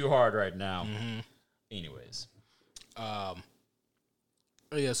way too hard right now. Mm-hmm. Anyways.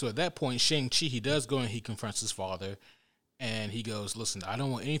 So at that point, Shang-Chi, he does go and he confronts his father, and he goes, "Listen, I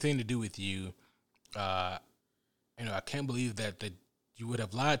don't want anything to do with you. I can't believe that you would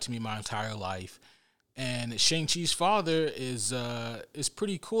have lied to me my entire life." And Shang-Chi's father is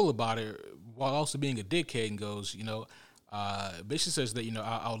pretty cool about it, while also being a dickhead, and goes, basically says that,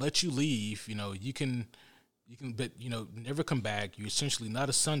 I'll let you leave. You can, but never come back. You're essentially not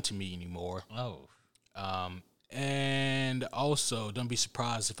a son to me anymore. Oh. And also, don't be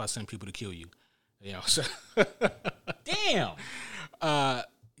surprised if I send people to kill you. So Damn.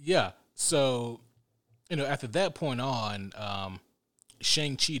 Yeah. So, after that point on,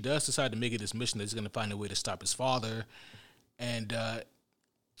 Shang-Chi does decide to make it his mission that he's going to find a way to stop his father. And,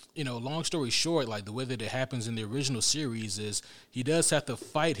 long story short, like the way that it happens in the original series is he does have to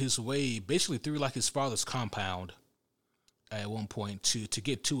fight his way basically through like his father's compound at one point to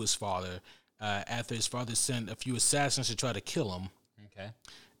get to his father. After his father sent a few assassins to try to kill him. Okay.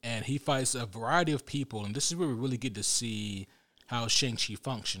 And he fights a variety of people, and this is where we really get to see how Shang-Chi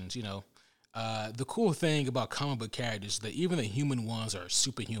functions. The cool thing about comic book characters is that even the human ones are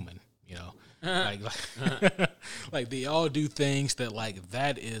superhuman. Like they all do things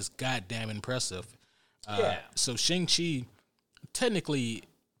that is goddamn impressive. So Shang-Chi technically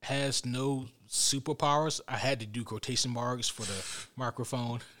has no superpowers. I had to do quotation marks for the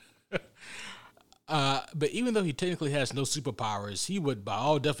microphone. But even though he technically has no superpowers, he would, by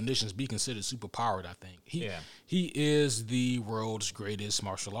all definitions, be considered superpowered, I think. He is the world's greatest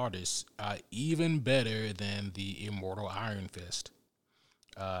martial artist, even better than the immortal Iron Fist,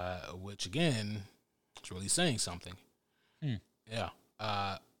 which, again, is really saying something. Yeah.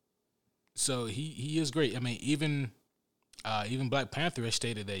 So he is great. I mean, even Black Panther has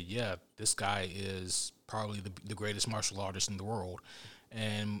stated that, this guy is probably the greatest martial artist in the world.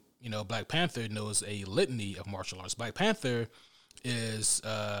 And, Black Panther knows a litany of martial arts. Black Panther is,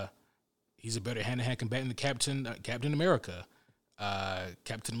 he's a better hand-to-hand combatant than Captain America.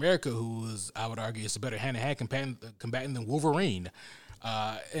 Captain America, who is, I would argue, is a better hand-to-hand combatant than Wolverine.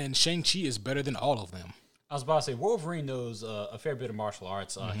 And Shang-Chi is better than all of them. I was about to say, Wolverine knows a fair bit of martial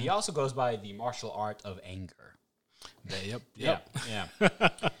arts. He also goes by the martial art of anger. Yep.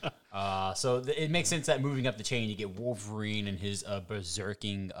 So it makes sense that moving up the chain, you get Wolverine and his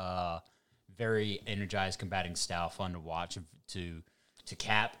berserking, very energized combating style, fun to watch. To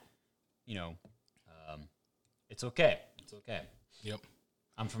Cap, it's okay. It's okay. Yep.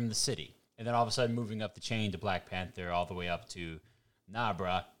 I'm from the city, and then all of a sudden moving up the chain to Black Panther, all the way up to, nah,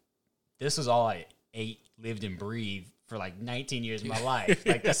 bruh, this is all I ate, lived, and breathed for like 19 years of my life.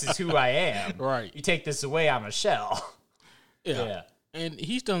 Like, this is who I am. Right. You take this away, I'm a shell. Yeah. And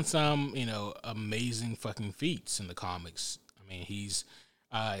he's done some, amazing fucking feats in the comics. I mean, he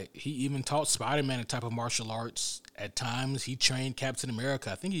even taught Spider-Man a type of martial arts. At times, he trained Captain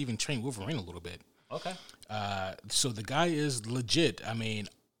America. I think he even trained Wolverine a little bit. Okay. So the guy is legit. I mean,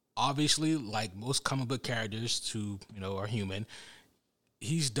 obviously, like most comic book characters who, are human,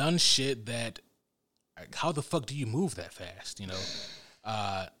 he's done shit that, like, how the fuck do you move that fast,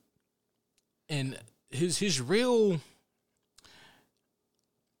 and his real...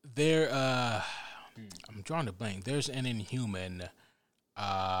 I'm drawing a blank. There's an Inhuman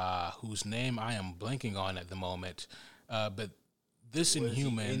whose name I am blanking on at the moment. But this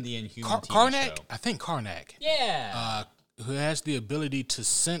Inhuman... in the Inhuman Karnak? show? I think Karnak. Yeah. Who has the ability to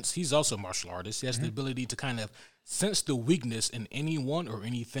sense... He's also a martial artist. He has the ability to kind of sense the weakness in anyone or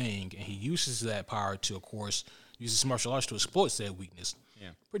anything, and he uses that power to, of course, uses martial arts to exploit said weakness.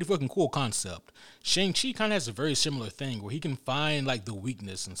 Yeah. Pretty fucking cool concept. Shang-Chi kind of has a very similar thing where he can find like the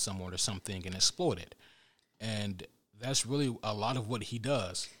weakness in someone or something and exploit it. And that's really a lot of what he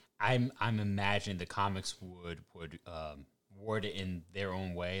does. I'm imagining the comics would word it in their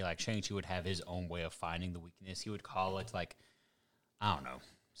own way. Like Shang-Chi would have his own way of finding the weakness. He would call it like, I don't know,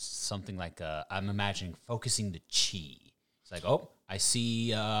 something like I'm imagining focusing the chi. It's like, oh, I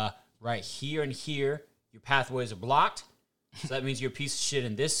see right here and here your pathways are blocked. So that means you're a piece of shit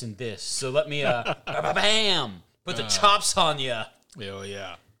in this and this. So let me, bam, put the chops on you.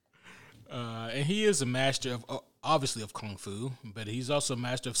 Yeah. And he is a master of, obviously, of Kung Fu, but he's also a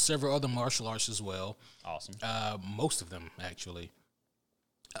master of several other martial arts as well. Awesome. Most of them, actually.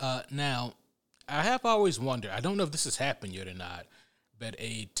 Now, I have always wondered, I don't know if this has happened yet or not, but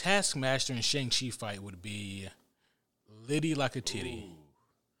a Taskmaster and Shang-Chi fight would be litty like a titty. Ooh.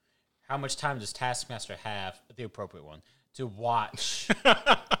 How much time does Taskmaster have, the appropriate one, to watch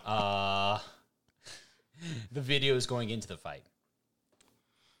the videos going into the fight?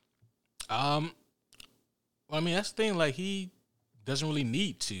 Well, I mean, that's the thing. Like, he doesn't really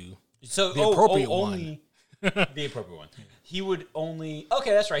need to. So the appropriate one. The appropriate one. He would only...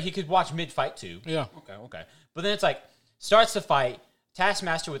 Okay, that's right. He could watch mid-fight, too. Yeah. Okay. But then it's like... starts the fight.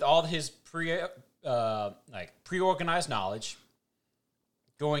 Taskmaster with all his pre-organized knowledge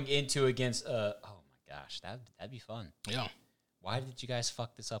going into against oh my gosh, that'd be fun. Yeah. Why did you guys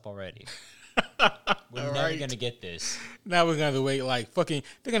fuck this up already? We're never right. gonna get this. Now we're gonna wait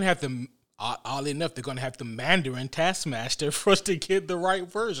they're gonna have to oddly enough, they're gonna have the Mandarin Taskmaster for us to get the right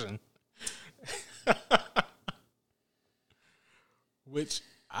version. Which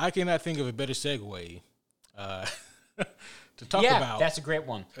I cannot think of a better segue to talk about. That's a great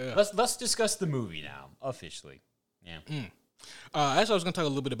one. Let's discuss the movie now, officially. Yeah. Actually, I was going to talk a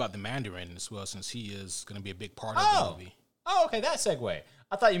little bit about the Mandarin as well, since he is going to be a big part of the movie. Oh, okay, that segue.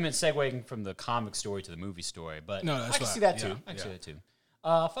 I thought you meant segueing from the comic story to the movie story, but no, that's I can see that too. I can see that too.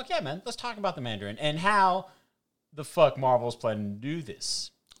 Fuck yeah, man. Let's talk about the Mandarin and how the fuck Marvel's planning to do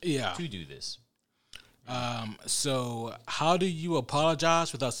this. Yeah. To do this. So how do you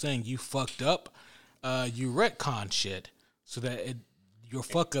apologize without saying you fucked up? You retcon shit so that your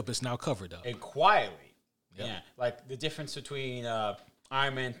fuck up is now covered up. And quietly. Yep. Yeah. Like the difference between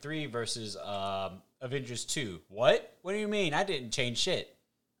Iron Man 3 versus Avengers 2. What? What do you mean? I didn't change shit.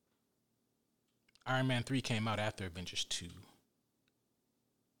 Iron Man 3 came out after Avengers 2.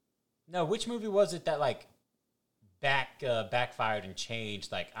 No, which movie was it that like backfired and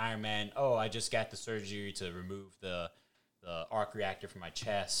changed? Like Iron Man, I just got the surgery to remove the arc reactor from my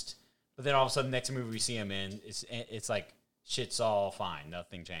chest. But then all of a sudden, the next movie we see him in, it's like shit's all fine,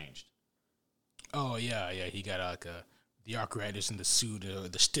 nothing changed. Oh yeah, he got like the arc reactors in the suit,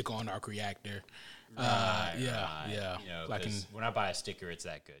 the stick-on arc reactor. Right. You know, like when I buy a sticker, it's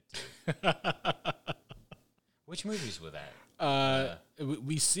that good too. Which movies were that?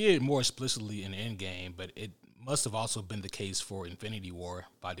 We see it more explicitly in Endgame, but it must have also been the case for Infinity War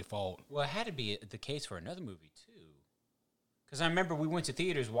by default. Well, it had to be the case for another movie too. Because I remember we went to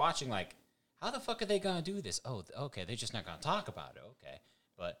theaters watching, like, how the fuck are they going to do this? Oh, okay, they're just not going to talk about it. Okay.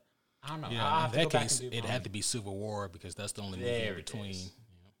 But I don't know. Yeah, in that case, it had to be Civil War because that's the only movie in between.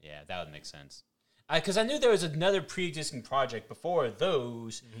 Yeah, that would make sense. Because I knew there was another pre-existing project before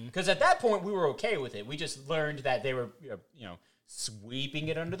those. Because at that point, we were okay with it. We just learned that they were, sweeping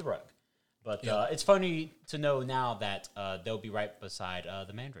it under the rug. But it's funny to know now that they'll be right beside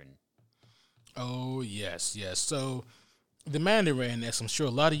the Mandarin. Oh, yes. So the Mandarin, as I'm sure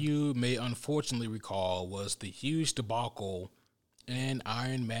a lot of you may unfortunately recall, was the huge debacle in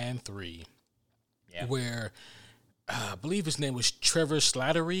Iron Man 3. Yeah. Where I believe his name was Trevor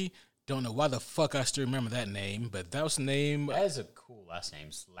Slattery. Don't know why the fuck I still remember that name, but that was the name. That is a cool last name,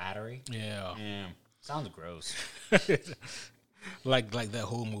 Slattery. Yeah. Sounds gross. like that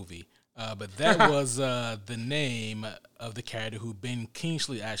whole movie. But that was the name of the character who Ben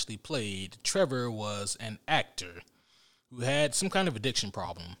Kingsley actually played. Trevor was an actor who had some kind of addiction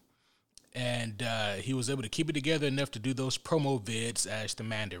problem. And he was able to keep it together enough to do those promo vids as the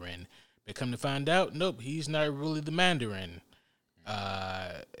Mandarin. But come to find out, nope, he's not really the Mandarin.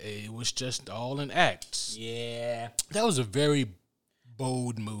 It was just all an act. Yeah. That was a very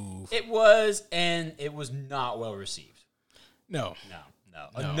bold move. It was, and it was not well received. No.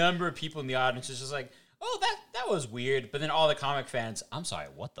 A number of people in the audience was just like, oh, that was weird. But then all the comic fans, I'm sorry,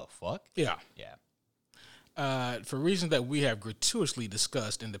 what the fuck? Yeah. For reasons that we have gratuitously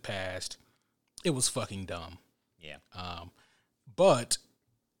discussed in the past, it was fucking dumb. Yeah. But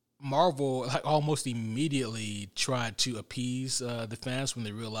Marvel almost immediately tried to appease the fans when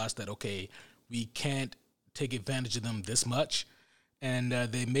they realized that, okay, we can't take advantage of them this much. And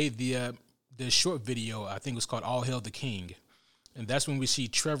they made the short video, I think it was called All Hail the King. And that's when we see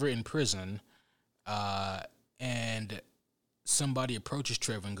Trevor in prison, and somebody approaches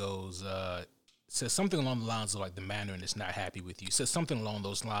Trevor and goes, says something along the lines of like, the Mandarin is not happy with you. Says something along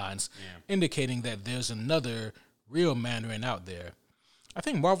those lines, indicating that there's another real Mandarin out there. I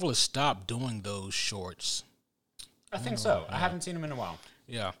think Marvel has stopped doing those shorts. I think so. I haven't seen them in a while.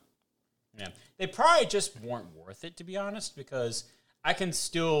 Yeah. They probably just weren't worth it, to be honest, because I can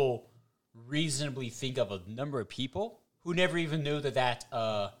still reasonably think of a number of people who never even knew that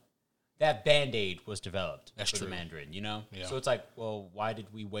Band-Aid was developed for the Mandarin, you know? Yeah. So it's like, well, why did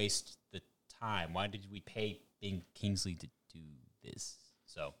we waste the time? Why did we pay Ben Kingsley to do this?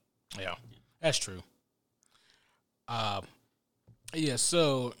 So, yeah. That's true.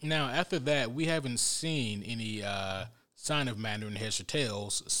 So now after that, we haven't seen any sign of Mandarin heads or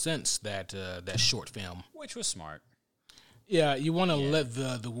tails since that short film. Which was smart. Yeah, you want to let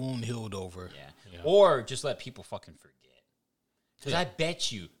the wound healed over. Yeah. Or just let people fucking forget. Because I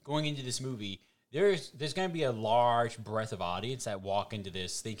bet you, going into this movie, there's going to be a large breadth of audience that walk into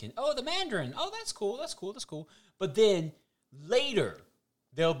this thinking, oh, the Mandarin, oh, that's cool. But then later,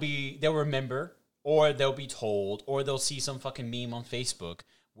 they'll remember, or they'll be told, or they'll see some fucking meme on Facebook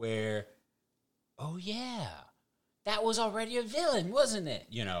where, oh yeah, that was already a villain, wasn't it?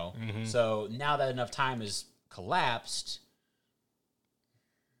 You know? Mm-hmm. So now that enough time has collapsed,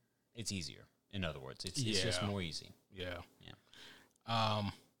 it's easier. In other words, it's just more easy. Yeah.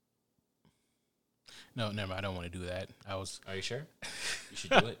 No, never mind. I don't want to do that. Are you sure? You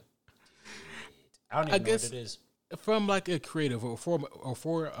should do it. I don't even know what it is. From like a creative or from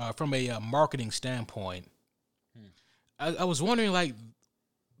a marketing standpoint, I was wondering like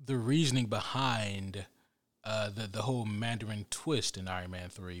the reasoning behind the whole Mandarin twist in Iron Man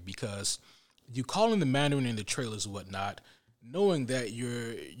 3, because you call him the Mandarin in the trailers and whatnot, knowing that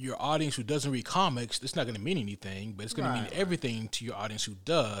your audience who doesn't read comics, it's not going to mean anything, but it's going to mean everything to your audience who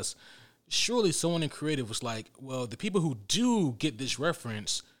does. Surely someone in creative was like, well, the people who do get this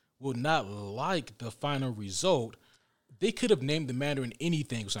reference will not like the final result. They could have named the Mandarin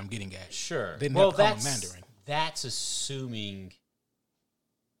anything, which I'm getting at. Sure. They didn't have to call him Mandarin. That's assuming,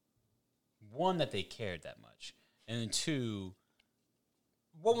 one, that they cared that much. And then two,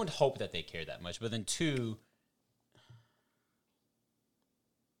 one would hope that they cared that much. But then two,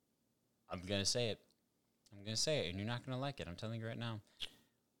 I'm going to say it. And you're not going to like it. I'm telling you right now.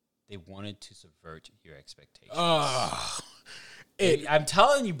 They wanted to subvert your expectations. I'm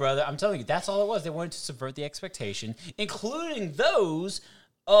telling you, brother. That's all it was. They wanted to subvert the expectation, including those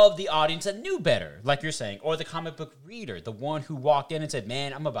of the audience that knew better, like you're saying, or the comic book reader, the one who walked in and said,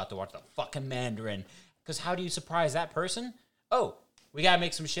 man, I'm about to watch the fucking Mandarin. Because how do you surprise that person? Oh, we got to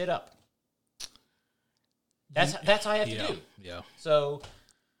make some shit up. That's all I have to do. Yeah. So,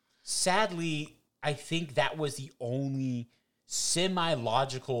 sadly, I think that was the only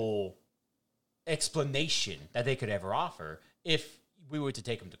semi-logical explanation that they could ever offer if we were to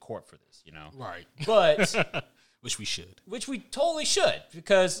take them to court for this, you know? Right. But which we should. Which we totally should,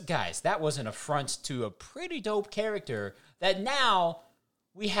 because, guys, that was an affront to a pretty dope character that now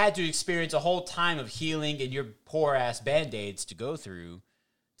we had to experience a whole time of healing and your poor-ass Band-Aids to go through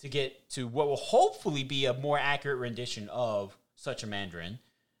to get to what will hopefully be a more accurate rendition of such a Mandarin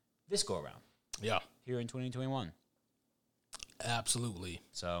this go-around. Yeah. Here in 2021. Absolutely.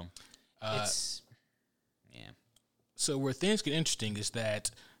 So, yeah. So where things get interesting is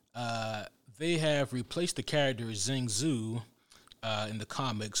that they have replaced the character Zheng Zhu in the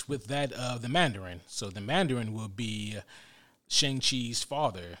comics with that of the Mandarin. So the Mandarin will be Shang-Chi's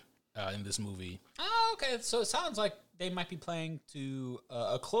father in this movie. Oh, okay. So it sounds like they might be playing to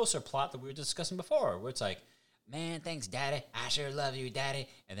a closer plot that we were discussing before, where it's like, man, thanks, Daddy. I sure love you, Daddy.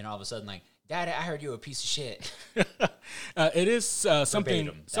 And then all of a sudden, like, Daddy, I heard you were a piece of shit. It is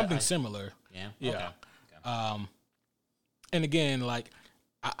something similar. Yeah? Yeah. Okay. And again, like,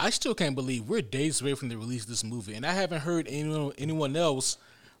 I still can't believe we're days away from the release of this movie, and I haven't heard anyone else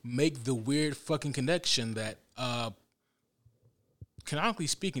make the weird fucking connection that, canonically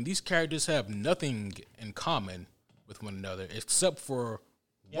speaking, these characters have nothing in common with one another except for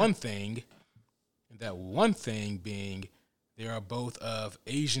one thing, and that one thing being they are both of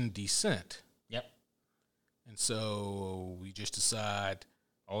Asian descent. Yep. And so we just decide,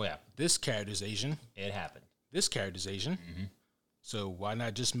 oh, yeah, this character's Asian. It happened. This character's Asian. Mm-hmm. So why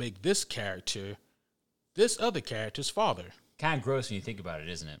not just make this character this other character's father? Kind of gross when you think about it,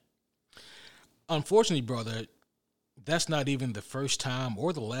 isn't it? Unfortunately, brother, that's not even the first time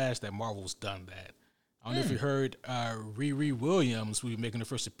or the last that Marvel's done that. I don't know if you heard Riri Williams will be making her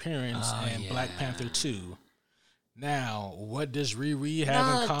first appearance in Black Panther 2. Now, what does Riri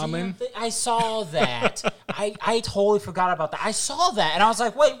have in common? I saw that. I totally forgot about that. I saw that, and I was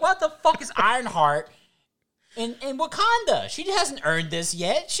like, wait, what the fuck is Ironheart in Wakanda? She hasn't earned this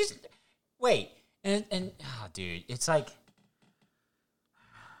yet. Dude, it's like...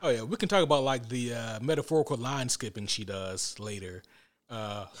 Oh, yeah, we can talk about, like, the metaphorical line skipping she does later.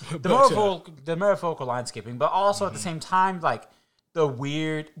 The metaphorical line skipping, but also at the same time, like, the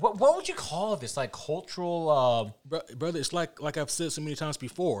weird... What would you call this? Like, cultural... Brother, it's like I've said so many times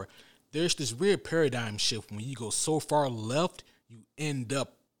before. There's this weird paradigm shift. When you go so far left, you end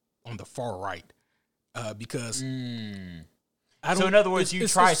up on the far right. Because... So in other words, you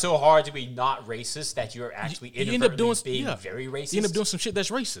try so hard to be not racist that you're actually inadvertently being very racist. You end up doing some shit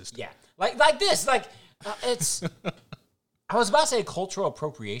that's racist. Yeah, like this. Like it's. I was about to say cultural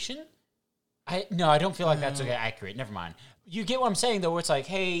appropriation. I don't feel like that's accurate. Never mind. You get what I'm saying though. Where it's like,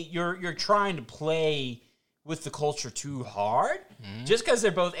 hey, you're trying to play with the culture too hard. Just because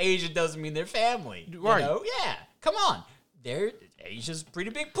they're both Asian doesn't mean they're family. Right? You know? Yeah. Come on. Asia's a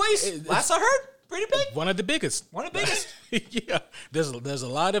pretty big place. Last I heard. Pretty big. One of the biggest. Yeah. There's a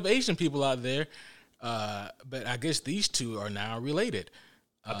lot of Asian people out there, but I guess these two are now related.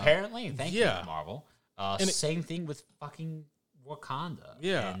 Apparently, thank you, yeah. Marvel. Same thing with fucking Wakanda.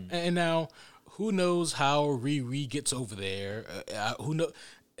 Yeah, and now who knows how Riri gets over there? Who know?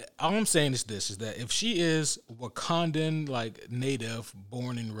 All I'm saying is this: is that if she is Wakandan, like native,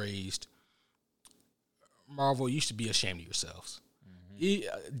 born and raised, Marvel, you should be ashamed of yourselves.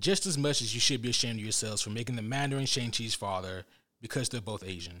 Just as much as you should be ashamed of yourselves for making the Mandarin Shang-Chi's father because they're both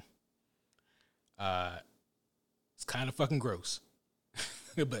Asian. It's kind of fucking gross.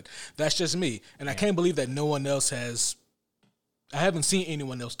 But that's just me. And I can't believe that no one else has... I haven't seen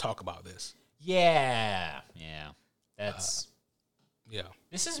anyone else talk about this. Yeah. That's... Yeah.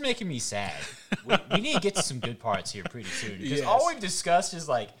 This is making me sad. We need to get to some good parts here pretty soon. Because all we've discussed is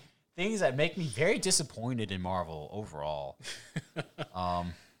like things that make me very disappointed in Marvel overall.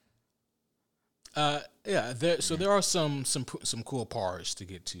 So there are some cool parts to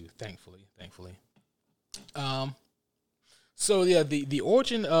get to, thankfully. So yeah, the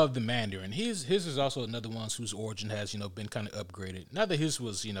origin of the Mandarin, his is also another one whose origin has, been kind of upgraded. Not that his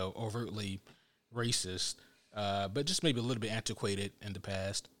was, overtly racist, but just maybe a little bit antiquated in the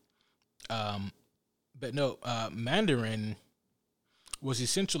past. But no, Mandarin was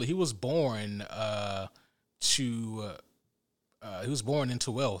essentially, he was born into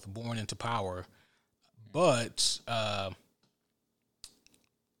wealth, born into power, but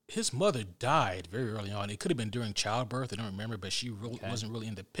his mother died very early on. It could have been during childbirth. I don't remember, but she wasn't really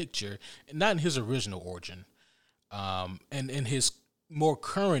in the picture, not in his original origin. And in his more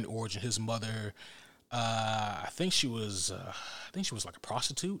current origin, his mother, I think she was like a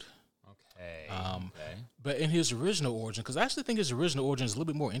prostitute. Okay. But in his original origin, because I actually think his original origin is a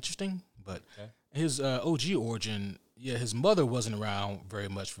little bit more interesting, but his OG origin, his mother wasn't around very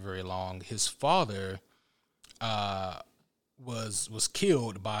much for very long. His father was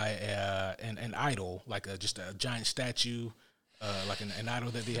killed by an idol, like just a giant statue, like an idol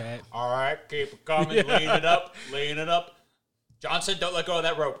that they had. All right, keep it coming. Yeah. Lean it up. Johnson, don't let go of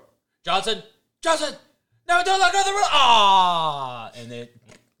that rope. Johnson, no, don't let go of the rope. Ah, and then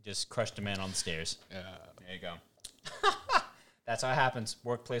just crushed a man on the stairs. There you go. That's how it happens.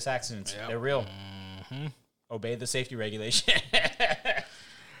 Workplace accidents. Yep. They're real. Mm-hmm. Obey the safety regulation.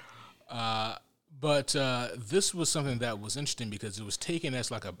 But this was something that was interesting because it was taken as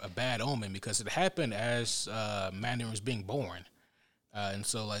like a bad omen because it happened as Mandarin was being born. And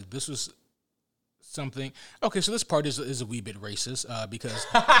so like this was something. Okay, so this part is a wee bit racist because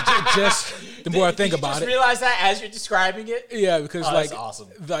just the more I think about it. Did you just realize that as you're describing it? Yeah, because that's awesome.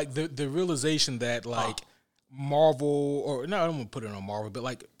 Like the realization that like Marvel, or no, I don't want to put it on Marvel, but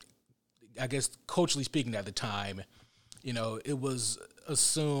like I guess culturally speaking at the time, it was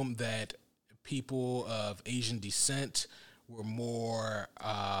assumed that people of Asian descent were more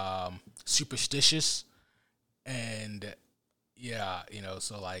superstitious, and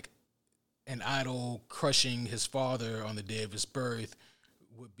so like an idol crushing his father on the day of his birth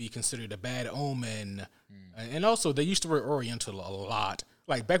would be considered a bad omen. And also they used the word Oriental a lot.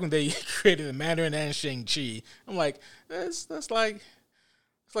 Like back when they created the Mandarin and Shang-Chi, I'm like, that's like,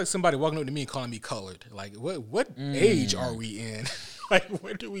 it's like somebody walking up to me and calling me colored. Like, what age are we in? Like,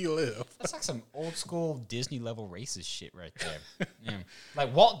 where do we live? That's like some old school Disney level racist shit right there. Yeah.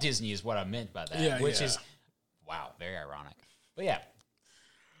 Like Walt Disney is what I meant by that, which is, wow, very ironic. But yeah.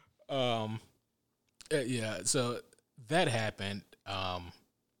 So that happened.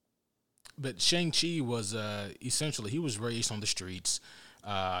 But Shang-Chi was essentially, he was raised on the streets.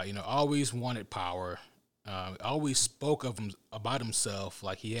 Always wanted power. Always spoke about himself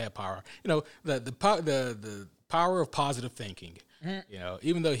like he had power. The power of positive thinking. Mm-hmm.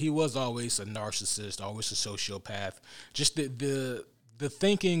 Even though he was always a narcissist, always a sociopath, just the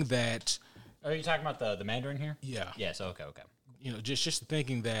thinking that. Are you talking about the Mandarin here? Yeah. Yes. Okay. Just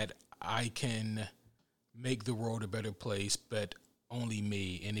thinking that I can make the world a better place, but only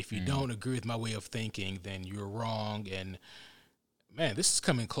me. And if you don't agree with my way of thinking, then you're wrong. And man, this is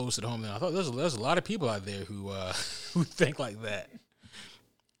coming close at home. And I thought there's a lot of people out there who think like that.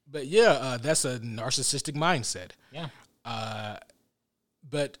 But yeah, that's a narcissistic mindset. Yeah.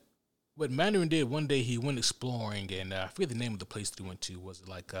 But what Mandarin did one day, he went exploring, and I forget the name of the place that he went to. Was it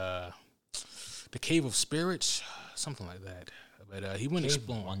like the Cave of Spirits, something like that? But he went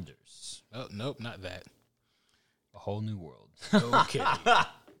exploring. Wonders. Oh, nope, not that. A whole new world. Okay.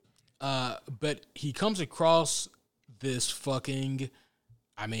 But he comes across this fucking,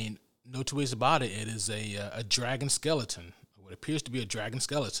 no two ways about it. It is a dragon skeleton. What appears to be a dragon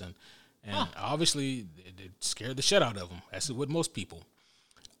skeleton. And obviously, it scared the shit out of him, as it would most people.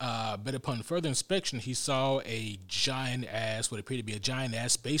 But upon further inspection, he saw what appeared to be a giant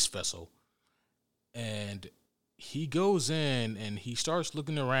ass space vessel. And he goes in and he starts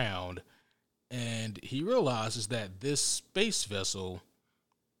looking around, and he realizes that this space vessel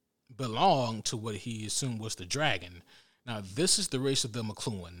belonged to what he assumed was the dragon. Now, this is the race of the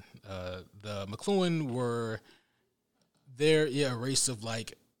McLuhan. The McLuhan were a race of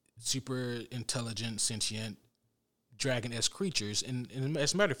like super intelligent, sentient, dragon-esque creatures. And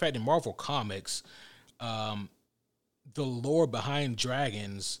as a matter of fact, in Marvel Comics, the lore behind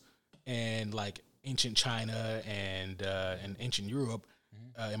dragons and like ancient China and ancient Europe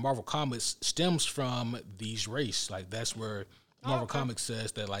in Marvel Comics stems from these race. Like that's where Marvel Comics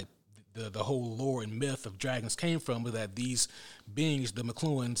says that like the whole lore and myth of dragons came from, was that these beings, the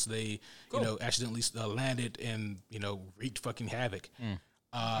McLuhans, they accidentally landed and wreaked fucking havoc.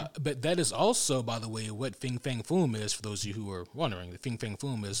 But that is also, by the way, what Fin Fang Foom is, for those of you who are wondering. The Fin Fang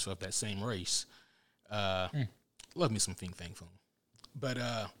Foom is of that same race. Love me some Fin Fang Foom. But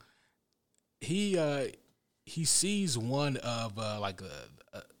he sees one of like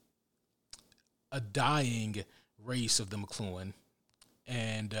a dying race of the McLuhan,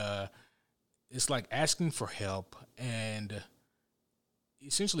 and it's like asking for help. And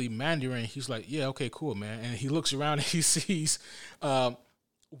essentially Mandarin, he's like, yeah, okay, cool, man. And he looks around and he sees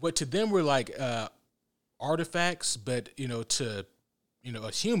what to them were like artifacts, but to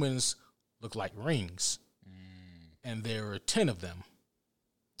us humans look like rings. And there were 10 of them.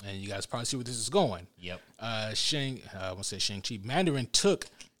 And you guys probably see where this is going. Yep. I want to say Shang-Chi. Mandarin took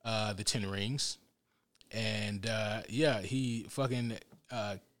the 10 rings, and he fucking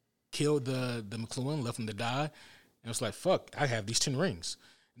killed the McLuhan, left him to die. And it's like, fuck, I have these 10 rings.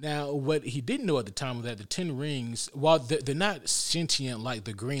 Now, what he didn't know at the time was that the 10 rings, while they're not sentient like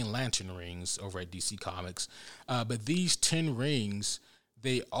the Green Lantern rings over at DC Comics, but these 10 rings,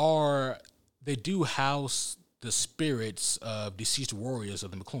 they do house the spirits of deceased warriors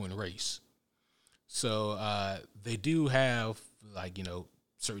of the McLuhan race. So they do have like,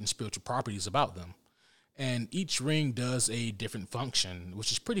 certain spiritual properties about them. And each ring does a different function,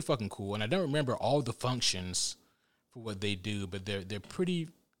 which is pretty fucking cool. And I don't remember all the functions for what they do, but they're pretty.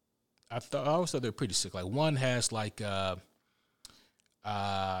 I always thought they were pretty sick. Like one has like kind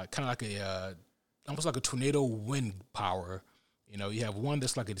of like almost like a tornado wind power. You have one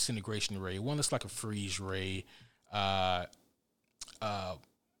that's like a disintegration ray, one that's like a freeze ray. There's I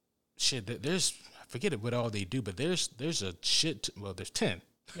forget what all they do, but there's a shit. There's 10.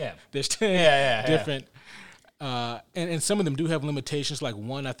 Yeah, there's 10 different. And some of them do have limitations. Like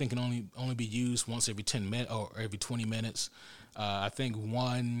one, I think, can only be used once every 10 minutes or every 20 minutes. I think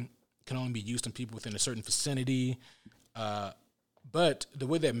one can only be used on people within a certain vicinity. But the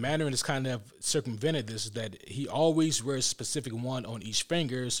way that Mandarin has kind of circumvented this is that he always wears a specific one on each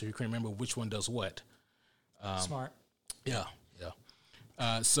finger, so you can remember which one does what. Smart. Yeah.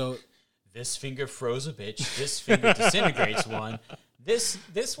 So this finger froze a bitch. This finger disintegrates one. This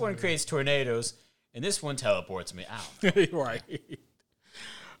one creates tornadoes, and this one teleports me out. Right.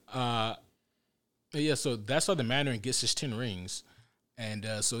 So that's how the Mandarin gets his 10 rings. And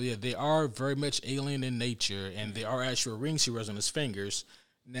they are very much alien in nature, and they are actual rings he wears on his fingers.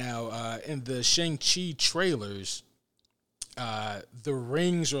 Now, in the Shang-Chi trailers, the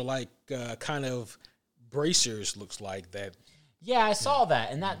rings are like kind of bracers, looks like that. Yeah, I saw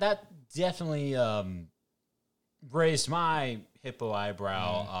that, and that definitely raised my hippo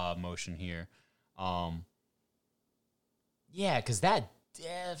eyebrow motion here. Because that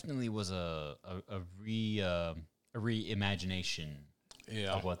definitely was a reimagination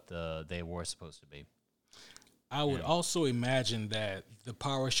of what they were supposed to be. I would also imagine that the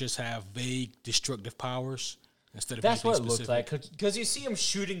powers just have vague destructive powers instead of that's what it specific. looks like, because you see them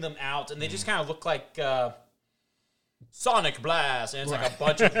shooting them out, and they just kind of look like Sonic Blast, and it's like a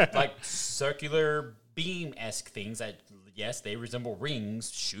bunch of like circular beam-esque things that, yes, they resemble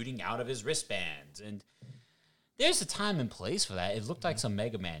rings shooting out of his wristbands. And there's a time and place for that. It looked like some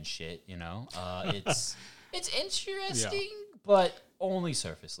Mega Man shit, It's interesting, but only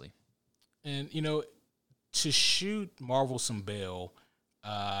surfacely. And, to shoot Marvel some bail,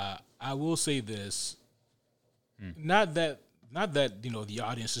 I will say this. Not that the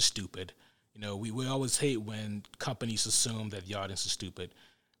audience is stupid. We always hate when companies assume that the audience is stupid.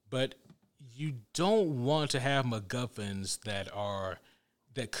 But you don't want to have MacGuffins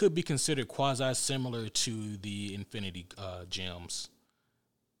that could be considered quasi similar to the Infinity Gems.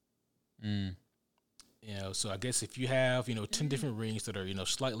 So I guess if you have 10 different rings that are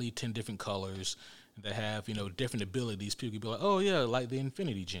slightly 10 different colors that have different abilities, people could be like, oh yeah, like the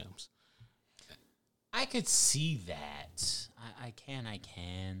Infinity Gems. I could see that. I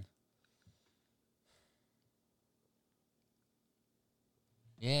can.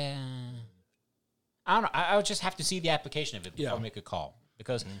 Yeah. I don't know. I would just have to see the application of it before I make a call.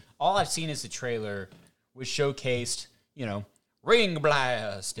 Because all I've seen is the trailer, which showcased, ring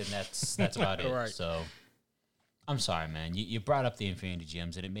blast, and that's about it. Right. So, I'm sorry, man. You brought up the Infinity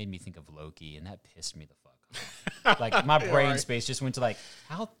Gems, and it made me think of Loki, and that pissed me the fuck off. Like, my brain space just went to, like,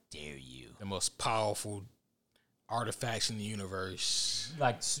 how dare you? The most powerful artifacts in the universe.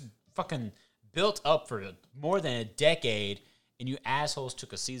 Like, fucking built up for more than a decade, and you assholes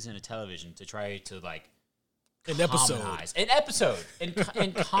took a season of television to try to, like, An episode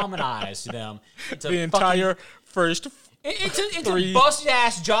and commonize them into the entire first into busted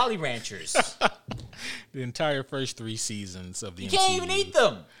ass Jolly Ranchers. The entire first 3 seasons of the MCU. You can't even eat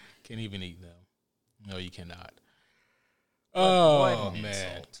them. Can't even eat them. No, you cannot. What an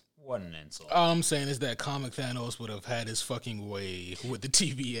insult. What an insult. All I'm saying is that Comic Thanos would have had his fucking way with the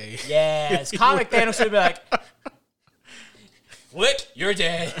TVA. Yes, Comic Thanos would be like, flick, you're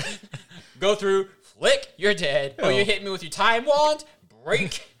dead. Go through, flick, you're dead. Oh, you hit me with your time wand?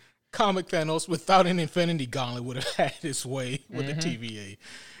 Break. Comic Thanos, without an Infinity Gauntlet, would have had his way with the TVA.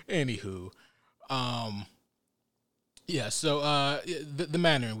 Anywho. So the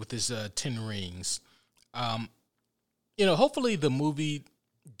Mandarin with his 10 rings. Hopefully the movie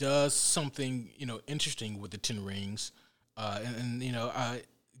does something, interesting with the 10 rings.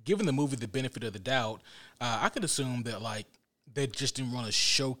 Given the movie the benefit of the doubt, I could assume that, like, they just didn't want to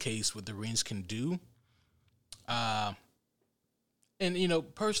showcase what the rings can do.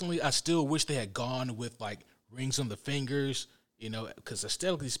 Personally, I still wish they had gone with, like, rings on the fingers, because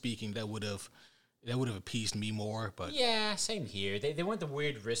aesthetically speaking, that would have appeased me more. But yeah, same here. They went the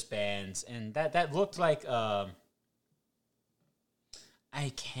weird wristbands, and that looked like I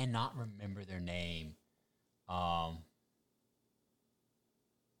cannot remember their name.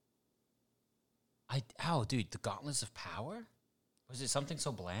 Dude, the Gauntlets of Power? Was it something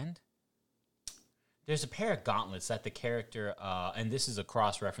so bland? There's a pair of gauntlets that the character, and this is a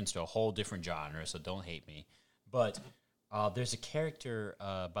cross-reference to a whole different genre, so don't hate me, but there's a character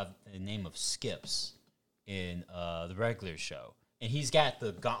by the name of Skips in the regular show, and he's got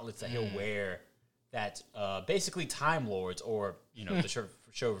the gauntlets that he'll wear that basically Time Lords, or, the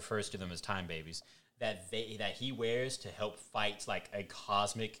show refers to them as Time Babies, that he wears to help fight, like, a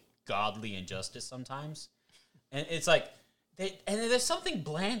cosmic, godly injustice sometimes. And it's like... there's something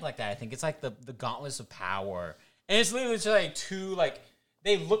bland like that, I think. It's like the Gauntlets of Power. And it's literally just like two, like,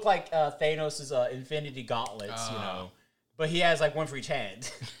 they look like Thanos' Infinity Gauntlets, But he has, like, one for each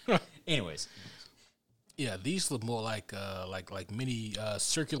hand. Anyways. Yeah, these look more like mini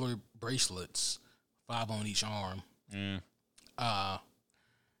circular bracelets, 5 on each arm.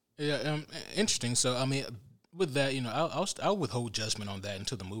 Interesting. So, I mean, with that, I'll withhold judgment on that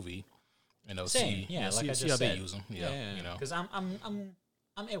until the movie. Same, see how said. they use them. Yeah, because I'm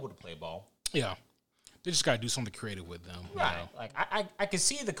able to play ball. Yeah, they just got to do something creative with them. Right, like I can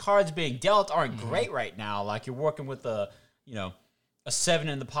see the cards being dealt aren't great right now. Like, you're working with a 7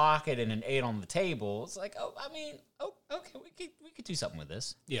 in the pocket and an 8 on the table. It's like, okay, we could do something with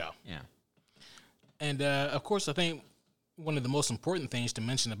this. Yeah. And of course, I think one of the most important things to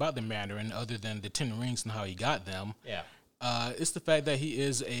mention about the Mandarin, other than the 10 rings and how he got them, it's the fact that he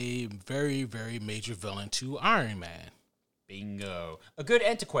is a very, very major villain to Iron Man. Bingo. A good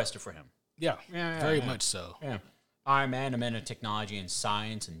antiquester for him. Yeah, very much so. Yeah. Iron Man, a man of technology and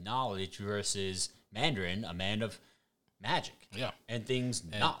science and knowledge, versus Mandarin, a man of magic. Yeah. And things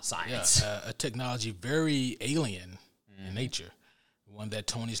not science. Yeah, a technology very alien in nature. One that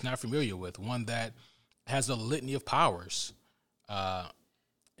Tony's not familiar with. One that has a litany of powers.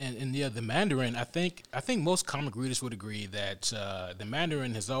 And the Mandarin, I think most comic readers would agree that the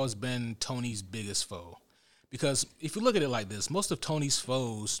Mandarin has always been Tony's biggest foe. Because if you look at it like this, most of Tony's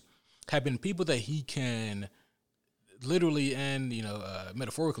foes have been people that he can literally and,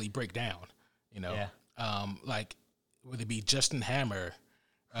 metaphorically break down, like whether it be Justin Hammer,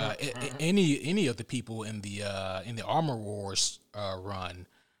 any of the people in the Armor Wars run,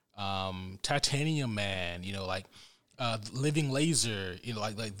 Titanium Man, Living Laser,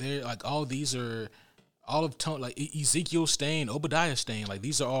 like they're like all these are all of Tony, like Ezekiel Stane, Obadiah Stane, like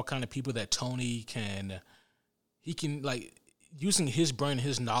these are all kind of people that Tony can like, using his brain,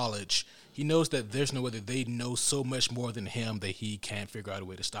 his knowledge, he knows that there's no way that they know so much more than him that he can't figure out a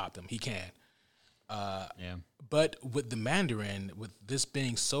way to stop them. He can. But with the Mandarin, with this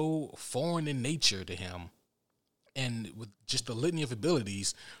being so foreign in nature to him, and with just the litany of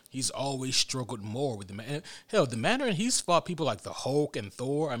abilities, he's always struggled more with the Mandarin. Hell, the Mandarin, he's fought people like the Hulk and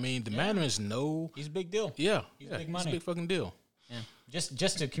Thor. I mean, the Mandarin's he's a big deal. Yeah. He's big money. He's a big fucking deal. Yeah.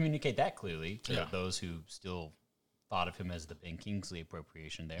 Just to communicate that clearly to those who still thought of him as the Ben Kingsley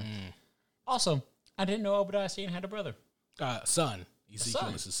appropriation there. Also, I didn't know Obadiah Stane had a brother. Son. Ezekiel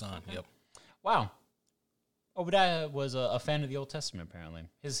son. is his son. Okay. Yep. Wow. Obadiah was a fan of the Old Testament, apparently.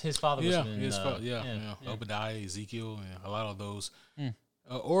 His father was Obadiah, Ezekiel, a lot of those.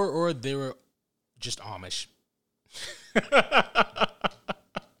 Or they were just Amish.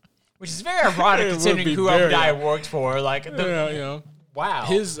 Which is very ironic considering who Obadiah worked for. Like, wow.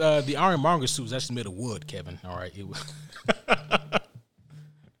 His the Ironmonger suit was actually made of wood, Kevin. All right. It was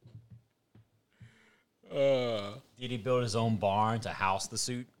Did he build his own barn to house the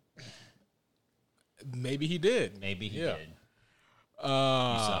suit? Maybe he did. Maybe he did. You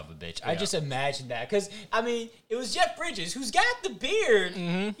son of a bitch. Yeah. I just imagine that. Because, I mean, it was Jeff Bridges who's got the beard.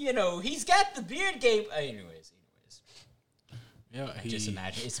 Mm-hmm. You know, he's got the beard game. Anyways. Yeah, just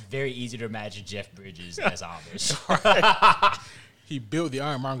imagine. It's very easy to imagine Jeff Bridges as Amish. Right. He built the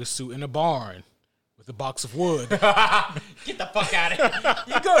Ironmonger suit in a barn with a box of wood. Get the fuck out of here.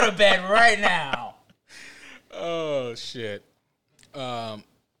 You go to bed right now. Oh, shit. I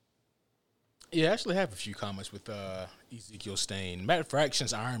actually have a few comments with Ezekiel Stane. Matt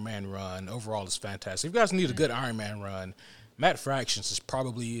Fraction's Iron Man run overall is fantastic. If you guys need a good Iron Man run, Matt Fractions is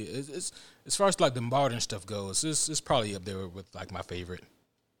probably, as far as like the modern stuff goes, it's probably up there with like my favorite.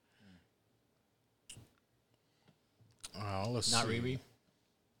 Let's Not see. Riri?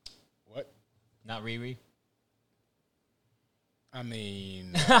 What? Not Riri? I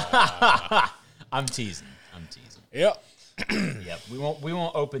mean, I'm teasing. Yep. Yep. We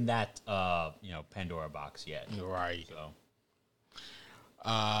won't open that Pandora box yet. Right. So.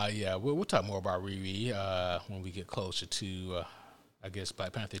 We'll talk more about Riri when we get closer to. I guess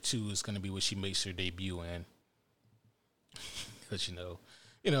Black Panther 2 is going to be what she makes her debut in. Because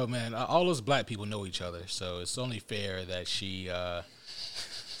man, all those black people know each other, so it's only fair that she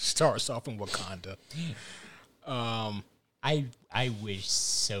starts off in Wakanda. I wish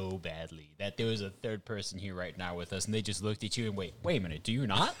so badly that there was a third person here right now with us, and they just looked at you and wait a minute, do you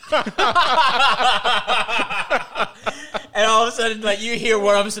not? And all of a sudden, like, you hear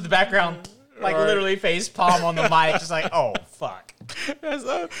one of us in the background, like, literally face palm on the mic, just like, oh, fuck.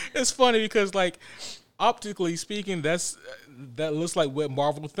 It's funny because, like, optically speaking, that looks like what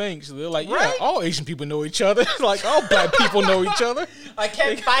Marvel thinks. They're like, yeah, all Asian people know each other. Like, all black people know each other. Like,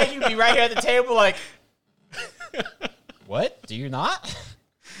 Kevin Feige would be right here at the table, like, what? Do you not?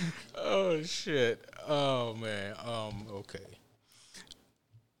 Oh, shit. Oh, man. Okay.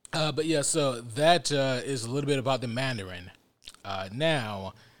 But yeah, so that is a little bit about the Mandarin.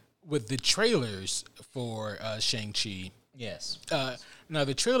 Now, with the trailers for Shang-Chi. Yes. Now,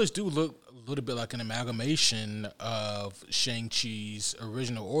 the trailers do look a little bit like an amalgamation of Shang-Chi's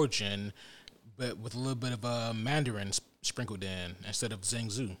original origin, but with a little bit of Mandarin sprinkled in instead of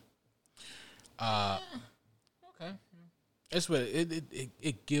Zhang Zhu. Okay. That's what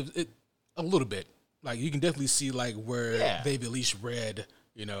it gives it a little bit. Like, you can definitely see like where they've at least read,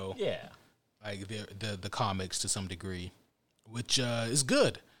 like the comics to some degree, which is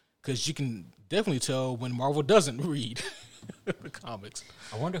good because you can definitely tell when Marvel doesn't read the comics.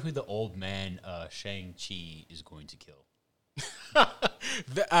 I wonder who the old man Shang-Chi is going to kill.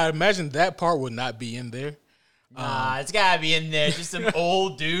 I imagine that part would not be in there. Nah, it's gotta be in there. Just some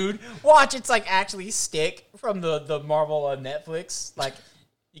old dude. Watch, it's like actually Stick from the Marvel Netflix. Like,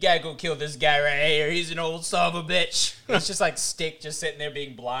 you gotta go kill this guy right here. He's an old son of a bitch. It's just like Stick just sitting there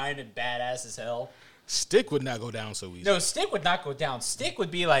being blind and badass as hell. Stick would not go down so easy. No, Stick would not go down. Stick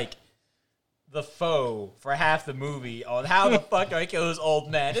would be like the foe for half the movie on how the fuck do I kill this old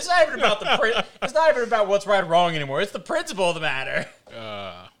man. It's not even about it's not even about what's right or wrong anymore. It's the principle of the matter.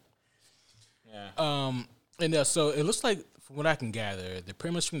 And so it looks like, from what I can gather, the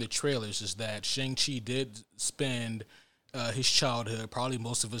premise from the trailers is that Shang-Chi did spend his childhood, probably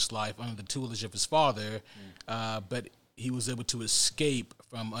most of his life, under the tutelage of his father, but he was able to escape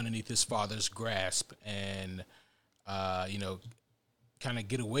from underneath his father's grasp and, kind of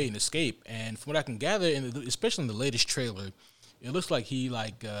get away and escape. And from what I can gather, especially in the latest trailer, it looks like he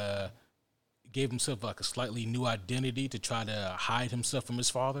gave himself like a slightly new identity to try to hide himself from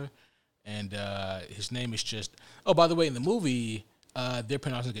his father. And his name is just... Oh, by the way, in the movie, they're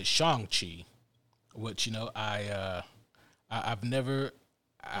pronouncing it Shang-Chi, which, I've never...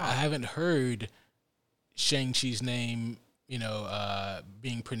 I haven't heard Shang-Chi's name,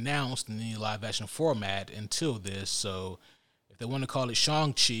 being pronounced in any live-action format until this. So if they want to call it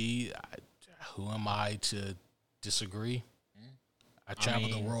Shang-Chi, who am I to disagree? I travel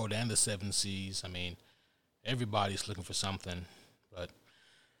the world and the seven seas. I mean, everybody's looking for something, but...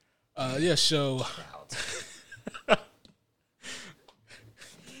 so...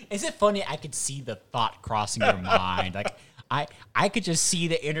 Is it funny? I could see the thought crossing your mind. Like, I could just see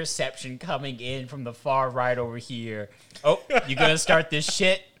the interception coming in from the far right over here. Oh, you gonna start this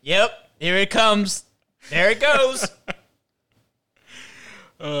shit? Yep, here it comes. There it goes.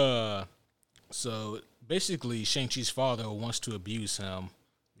 So basically, Shang-Chi's father wants to abuse him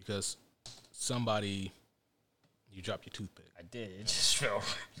because somebody, you dropped your toothpick. I did. It just fell.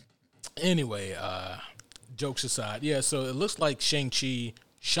 Anyway, jokes aside, yeah. So it looks like Shang-Chi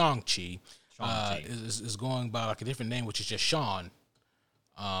is going by like a different name, which is just Sean.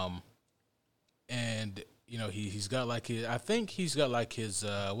 And you know he's got like his, I think he's got like his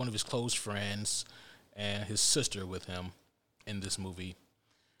one of his close friends and his sister with him in this movie.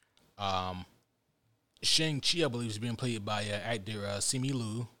 Shang-Chi, I believe, is being played by actor Simu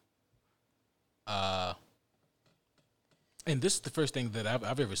Liu. And this is the first thing that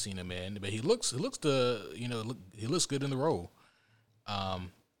I've ever seen him in, but he looks good in the role.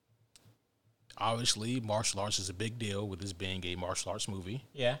 Obviously, martial arts is a big deal with this being a martial arts movie.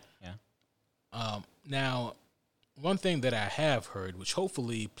 Yeah. Now, one thing that I have heard, which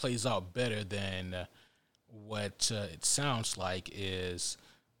hopefully plays out better than what it sounds like, is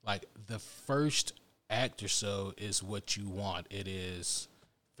like the first act or so is what you want. It is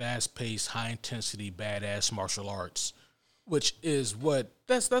fast-paced, high-intensity, badass martial arts, which is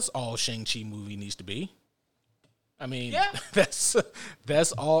that's all Shang-Chi movie needs to be. I mean, yeah. that's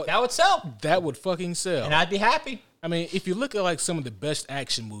all. That would sell. That would fucking sell. And I'd be happy. I mean, if you look at like some of the best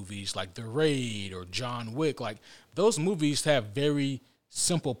action movies, like The Raid or John Wick, like those movies have very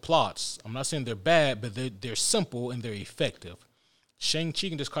simple plots. I'm not saying they're bad, but they're simple and they're effective. Shang-Chi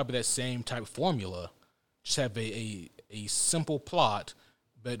can just copy that same type of formula. Just have a simple plot,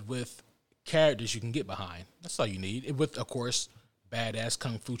 but with characters you can get behind. That's all you need. With, of course, badass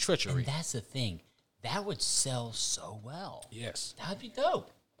kung fu treachery. And that's the thing. That would sell so well. Yes. That would be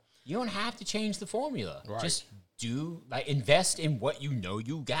dope. You don't have to change the formula. Right. Just invest in what you know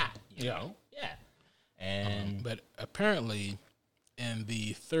you got. You know? Yeah. And but apparently, in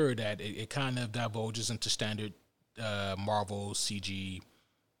the third act, it kind of divulges into standard Marvel CG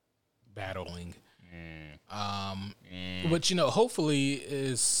battling. Which, hopefully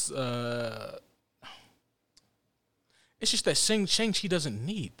is... it's just that Shang-Chi doesn't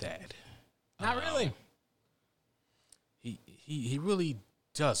need that. Not really. He really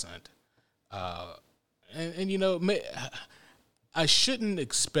doesn't. I shouldn't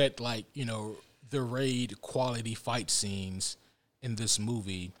expect the Raid quality fight scenes in this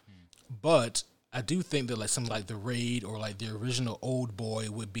movie, but I do think that like something like the Raid or like the original Old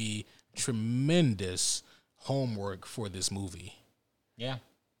Boy would be tremendous homework for this movie. Yeah.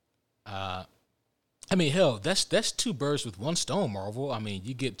 I mean, hell, that's two birds with one stone, Marvel. I mean,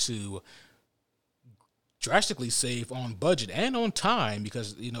 you get to drastically save on budget and on time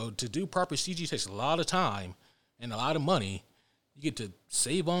because, to do proper CG takes a lot of time and a lot of money. You get to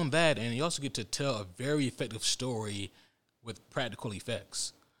save on that, and you also get to tell a very effective story with practical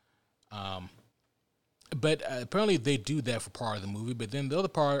effects. But apparently they do that for part of the movie, but then the other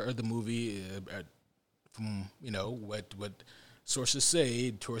part of the movie, from, what sources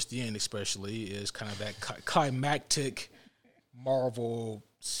say, towards the end especially, is kind of that climactic Marvel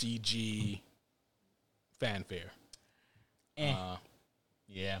CG fanfare.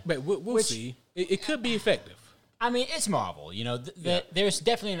 Yeah. But we'll see. It could be effective. I mean, it's Marvel. There's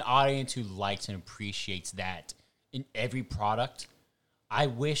definitely an audience who likes and appreciates that in every product. I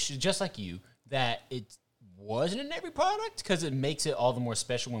wish, just like you, that it wasn't in every product because it makes it all the more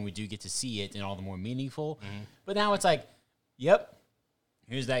special when we do get to see it and all the more meaningful. Mm-hmm. But now it's like, yep,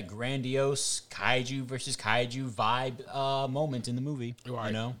 here's that grandiose kaiju versus kaiju vibe moment in the movie.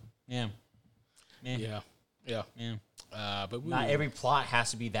 Right. Yeah. Yeah. But not every plot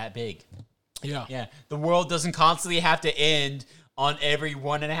has to be that big. Yeah. The world doesn't constantly have to end on every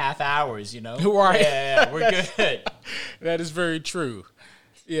 1.5 hours, Right. Yeah, we're good. That is very true.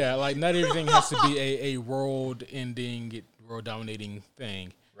 Yeah, like not everything has to be a world-ending, world-dominating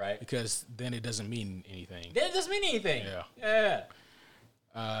thing. Right. Because then it doesn't mean anything. Then it doesn't mean anything. Yeah.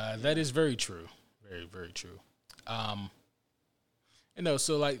 That is very true. Very, very true.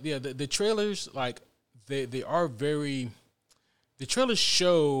 So like, the trailers, like, they are very... The trailers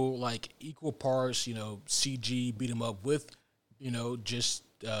show like equal parts, CG beat 'em up with, just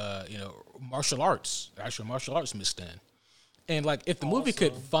martial arts, actual martial arts mixed in. And like if the movie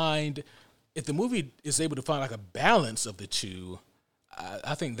is able to find like a balance of the two,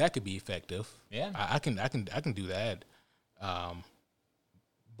 I think that could be effective. Yeah, I can do that.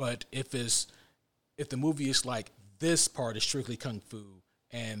 But if the movie is like this part is strictly kung fu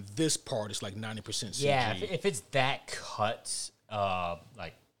and this part is like 90% CG. Yeah, if it's that cut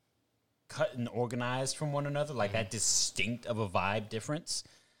cut and organized from one another, like that distinct of a vibe difference.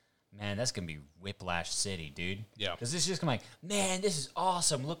 Man, that's going to be Whiplash City, dude. Yeah. Because it's just going to be like, man, this is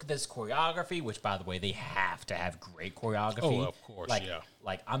awesome. Look at this choreography, which, by the way, they have to have great choreography. Oh, of course, yeah.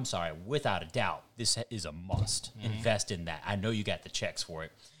 Like, I'm sorry, without a doubt, this is a must. Invest in that. I know you got the checks for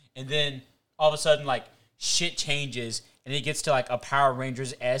it. And then, all of a sudden, like, shit changes, and it gets to, like, a Power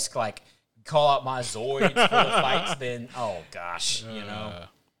Rangers-esque, like, call out my Zoids for the fights, then, oh, gosh, you know?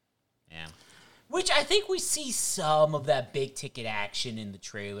 Yeah. Which I think we see some of that big ticket action in the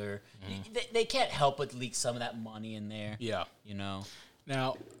trailer. They can't help but leak some of that money in there. Yeah. You know?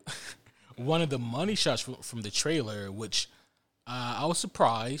 Now, one of the money shots from the trailer, which I was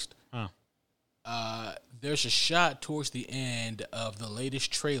surprised. There's a shot towards the end of the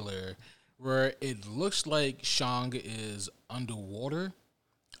latest trailer where it looks like Shang is underwater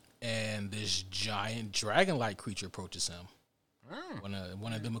and this giant dragon-like creature approaches him. One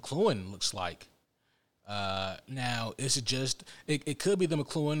of the McLuhan looks like. Now, is it just... It could be the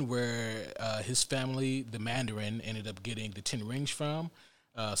McLuhan where his family, the Mandarin, ended up getting the 10 rings from.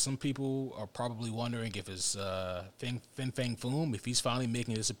 Some people are probably wondering if it's Fin Fang Foom, if he's finally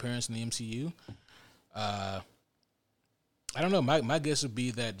making his appearance in the MCU. I don't know. My guess would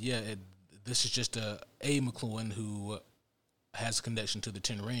be that, this is just a McLuhan who has a connection to the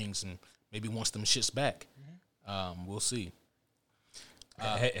 10 rings and maybe wants them shits back. We'll see.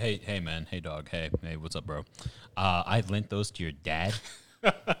 Hey, man. Hey, dog. Hey, what's up, bro? I lent those to your dad.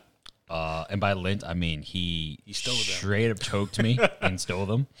 And by lent, I mean he stole them. Straight up choked me and stole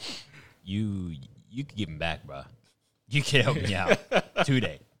them. You could give them back, bro. You can help me out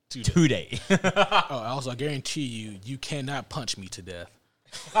today. Also, I guarantee you cannot punch me to death.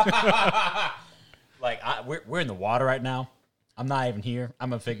 Like we're in the water right now. I'm not even here.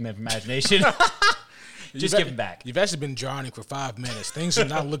 I'm a figment of imagination. Just give them back. You've actually been drowning for 5 minutes. Things are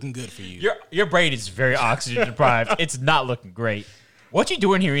not looking good for you. Your brain is very oxygen deprived. It's not looking great. What you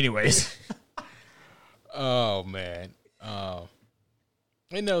doing here, anyways? Oh man.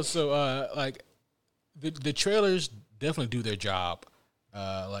 So like the trailers definitely do their job.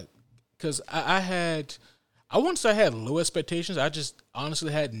 Because I wouldn't say I had low expectations. I just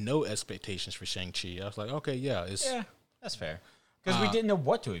honestly had no expectations for Shang-Chi. I was like, okay, yeah, that's fair. Because we didn't know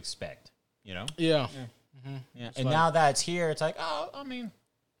what to expect. You know? Yeah. Yeah. And now that it's here, it's like, okay.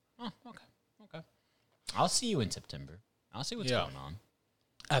 I'll see you in September. I'll see what's going on.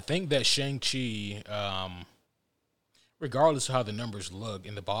 I think that Shang-Chi, regardless of how the numbers look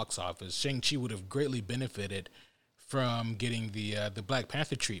in the box office, Shang-Chi would have greatly benefited from getting the Black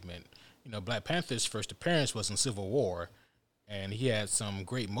Panther treatment. You know, Black Panther's first appearance was in Civil War, and he had some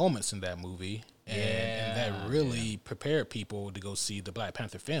great moments in that movie, and that really prepared people to go see the Black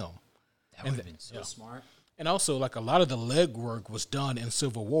Panther film. That would have been so smart. And also, like, a lot of the legwork was done in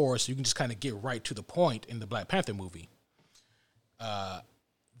Civil War, so you can just kind of get right to the point in the Black Panther movie.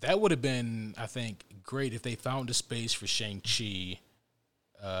 That would have been, I think, great if they found a space for Shang-Chi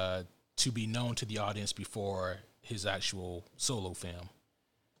to be known to the audience before his actual solo film.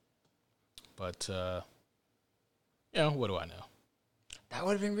 But, what do I know? That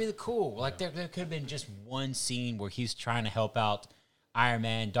would have been really cool. Like, there could have been just one scene where he's trying to help out Iron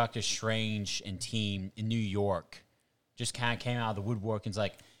Man, Doctor Strange, and team in New York. Just kind of came out of the woodwork and was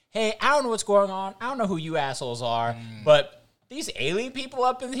like, hey, I don't know what's going on. I don't know who you assholes are, but these alien people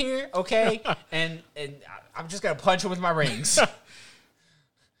up in here, okay? and I'm just going to punch them with my rings.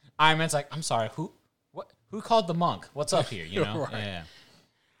 Iron Man's like, I'm sorry, who called the monk? What's up here, you know? Right.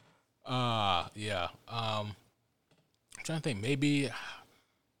 Yeah. I'm trying to think, maybe,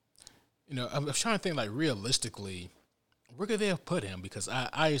 I'm trying to think, like, realistically, where could they have put him? Because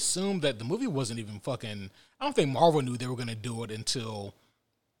I assume that the movie wasn't even fucking... I don't think Marvel knew they were going to do it until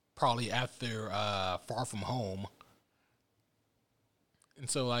probably after Far From Home. And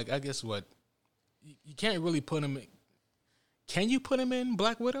so, like, I guess what... You can't really put him... Can you put him in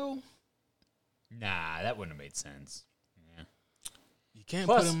Black Widow? Nah, that wouldn't have made sense. Yeah. You can't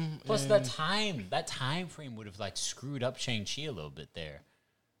put him Plus, in... that time frame would have, like, screwed up Shang-Chi a little bit there.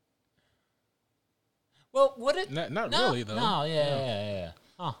 Well, would it? Not really, though. No, yeah.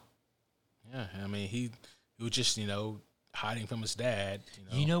 Huh. Yeah, I mean, he was just, hiding from his dad.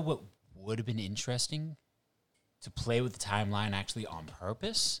 You know what would have been interesting? To play with the timeline actually on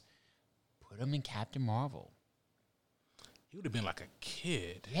purpose? Put him in Captain Marvel. He would have been like a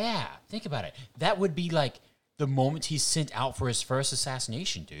kid. Yeah, think about it. That would be like the moment he's sent out for his first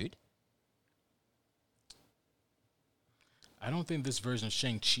assassination, dude. I don't think this version of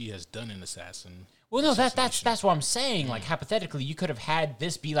Shang-Chi has done an assassin. Well, no, that's what I'm saying. Like, hypothetically, you could have had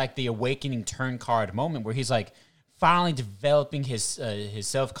this be like the awakening turn card moment where he's like, finally developing his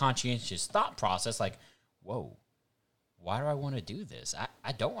self-conscientious thought process. Like, whoa, why do I want to do this?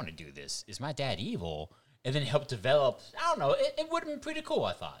 I don't want to do this. Is my dad evil? And then help develop, I don't know, it would have been pretty cool,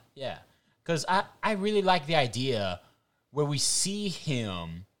 I thought. Yeah. Because I really like the idea where we see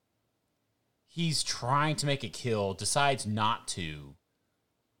him, he's trying to make a kill, decides not to,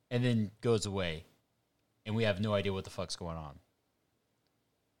 and then goes away. And we have no idea what the fuck's going on.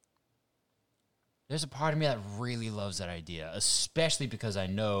 There's a part of me that really loves that idea, especially because I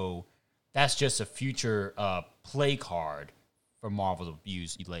know that's just a future play card for Marvel to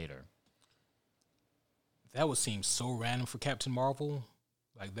use later. That would seem so random for Captain Marvel,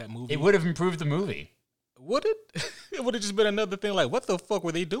 like that movie. It would have improved the movie. Would it? It would have just been another thing like, what the fuck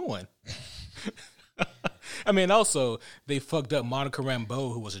were they doing? I mean, also, they fucked up Monica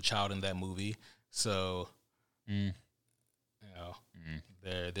Rambeau, who was a child in that movie. So, you know,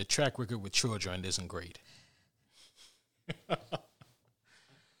 their track record with children isn't great.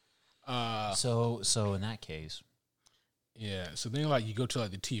 So in that case. Yeah, so then, like, you go to,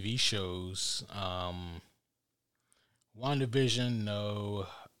 like, the TV shows. WandaVision, no.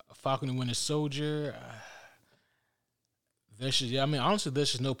 Falcon and Winter Soldier. Honestly,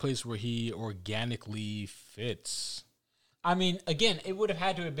 there's just no place where he organically fits. I mean, again, it would have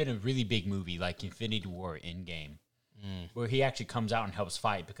had to have been a really big movie like Infinity War Endgame, where he actually comes out and helps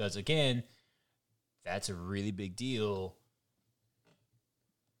fight. Because, again, that's a really big deal.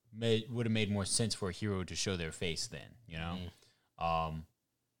 Would have made more sense for a hero to show their face then, you know?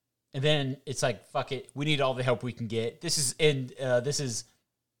 And then it's like, fuck it, we need all the help we can get. This is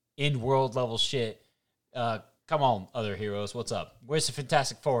end world level shit. Come on, other heroes, what's up? Where's the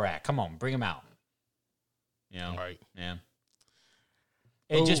Fantastic Four at? Come on, bring them out. You know, right? Yeah.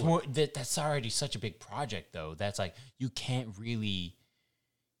 It just more that's already such a big project, though. That's like you can't really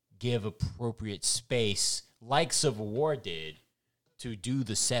give appropriate space like Civil War did to do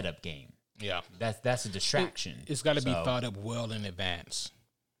the setup game. Yeah, that's a distraction. It's got to be thought up well in advance.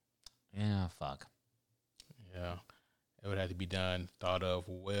 Yeah, fuck. Yeah, it would have to be thought of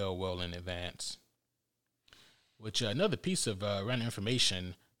well in advance. Which another piece of random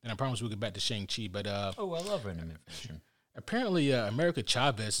information, and I promise we'll get back to Shang-Chi, but I love random information. Apparently, America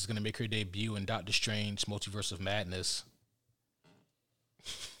Chavez is going to make her debut in Doctor Strange: Multiverse of Madness.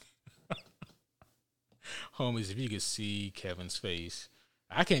 Homies, if you could see Kevin's face.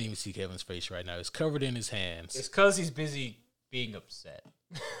 I can't even see Kevin's face right now. It's covered in his hands. It's because he's busy being upset.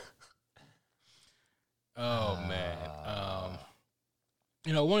 Oh, man.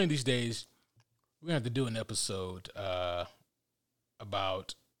 One of these days, we're going to have to do an episode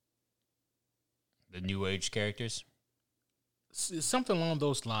about the New Age characters. Something along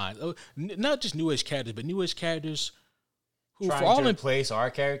those lines. Not just New Age characters, but New Age characters who, trying to replace our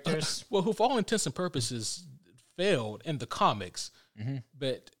characters. Who, for all intents and purposes, failed in the comics. Mm-hmm.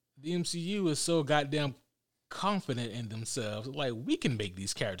 But the MCU is so goddamn confident in themselves. Like, we can make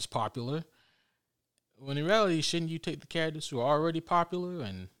these characters popular. When in reality, shouldn't you take the characters who are already popular?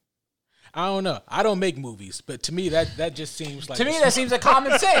 And I don't know. I don't make movies, but to me, that just seems like... to me, that seems like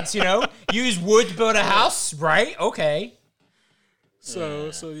common sense, you know? Use wood to build a house, right? Okay. So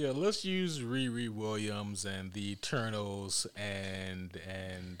yeah, let's use Riri Williams and the Eternals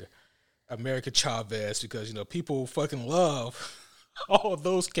and America Chavez because, people fucking love all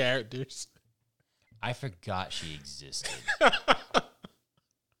those characters. I forgot she existed.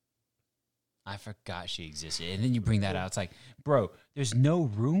 And then you bring that out. It's like, bro, there's no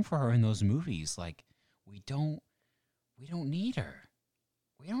room for her in those movies. Like, we don't need her.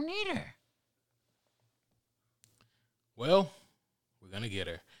 We don't need her. Well, we're going to get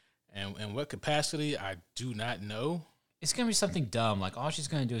her. And in what capacity, I do not know. It's going to be something dumb. Like, all she's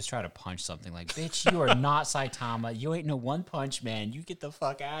going to do is try to punch something. Like, bitch, you are not Saitama. You ain't no One Punch Man. You get the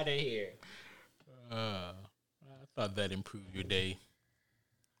fuck out of here. I thought that improved your day.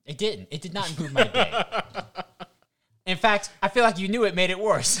 It didn't. It did not improve my day. In fact, I feel like you knew it made it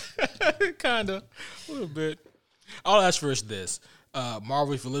worse. Kinda. A little bit. I'll ask first this.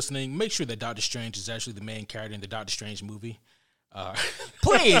 Marvel, if you're listening, make sure that Doctor Strange is actually the main character in the Doctor Strange movie.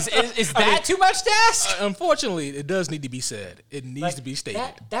 Please, is that too much to ask? Unfortunately, it does need to be said. It needs to be stated.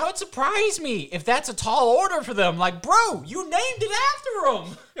 That would surprise me if that's a tall order for them. Like, bro, you named it after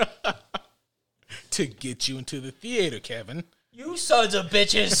him. To get you into the theater, Kevin. You sons of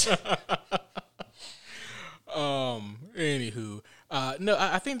bitches. Anywho, no,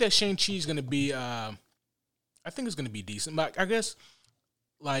 I think that Shang-Chi is going to be, I think it's going to be decent. But I guess,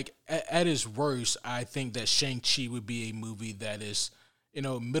 like, at its worst, I think that Shang-Chi would be a movie that is,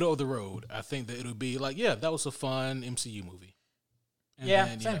 middle of the road. I think that it'll be like, yeah, that was a fun MCU movie. And yeah,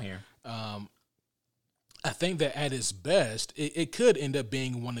 then, same here. I think that at its best, it could end up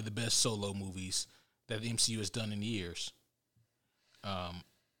being one of the best solo movies that the MCU has done in years.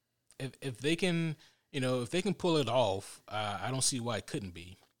 If they can, if they can pull it off, I don't see why it couldn't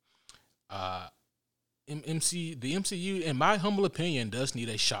be. The MCU, in my humble opinion, does need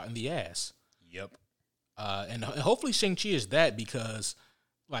a shot in the ass. Yep. And hopefully Shang-Chi is that, because,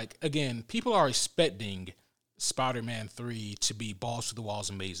 like, again, people are expecting Spider-Man 3 to be balls to the walls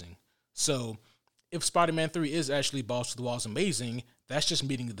amazing. So if Spider-Man 3 is actually balls to the walls amazing, that's just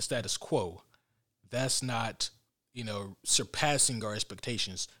meeting the status quo. That's not, surpassing our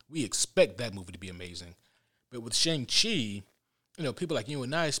expectations. We expect that movie to be amazing. But with Shang-Chi, people like you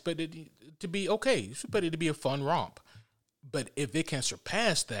and I expect it to be okay. Expect it to be a fun romp. But if it can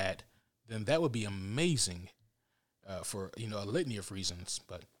surpass that, then that would be amazing for, a litany of reasons.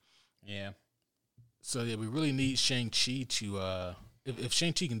 But yeah. So yeah, we really need Shang-Chi to if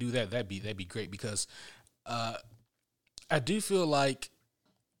Shang-Chi can do that, that'd be great, because I do feel like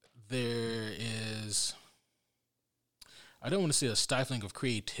there is, I don't want to say a stifling of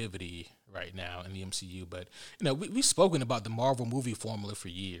creativity right now in the MCU, but we've spoken about the Marvel movie formula for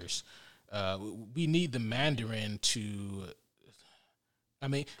years. We need the Mandarin to,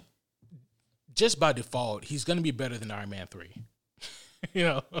 just by default, he's going to be better than Iron Man 3.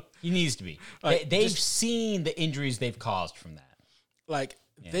 He needs to be. Like, they've seen the injuries they've caused from that. Like,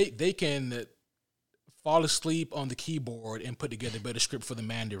 they can fall asleep on the keyboard and put together a better script for the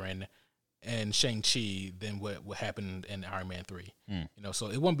Mandarin and Shang-Chi than what happened in Iron Man 3. So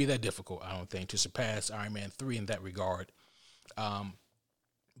it won't be that difficult, I don't think, to surpass Iron Man 3 in that regard.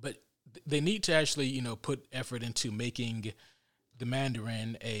 But they need to actually, put effort into making the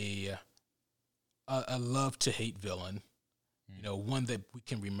Mandarin a love to hate villain. One that we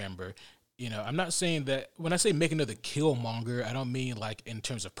can remember. I'm not saying that when I say make another Killmonger, I don't mean like in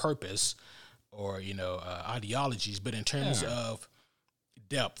terms of purpose or, ideologies, but in terms of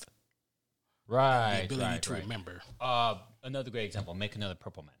depth. Right. The ability to remember. Another great example, make another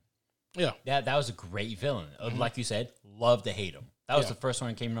Purple Man. Yeah. That was a great villain. Like you said, love to hate him. That was the first one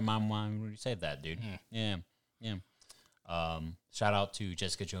that came to my mind when you said that, dude. Yeah. Shout out to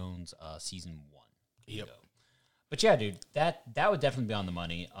Jessica Jones, season 1. Yep. But yeah, dude, that would definitely be on the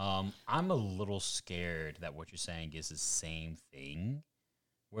money. I'm a little scared that what you're saying is the same thing,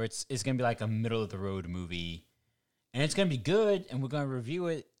 where it's going to be like a middle of the road movie, and it's going to be good, and we're going to review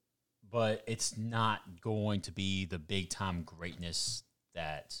it, but it's not going to be the big time greatness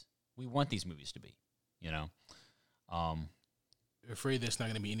that we want these movies to be. I'm afraid there's not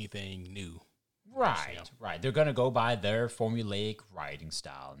going to be anything new. Right. They're going to go by their formulaic writing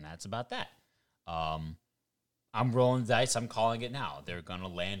style, and that's about that. I'm rolling the dice. I'm calling it now. They're going to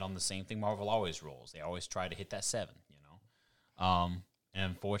land on the same thing Marvel always rolls. They always try to hit that 7, And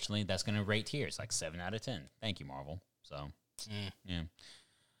unfortunately, that's going to rate here. It's like 7 out of 10. Thank you, Marvel. So,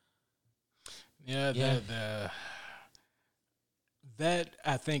 Yeah, that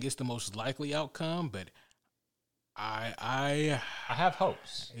I think is the most likely outcome, but I have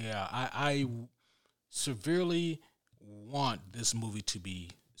hopes. Yeah, I severely want this movie to be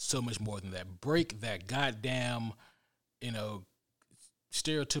so much more than that. Break that goddamn,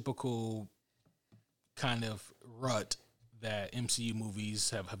 stereotypical kind of rut that MCU movies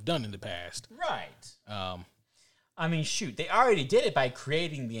have done in the past. Right. Shoot, they already did it by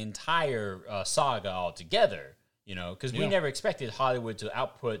creating the entire saga altogether, because we never expected Hollywood to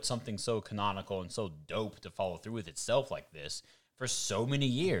output something so canonical and so dope to follow through with itself like this for so many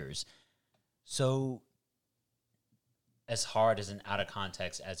years. So, as hard as an out of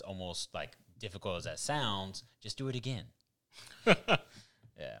context, as almost like difficult as that sounds, just do it again.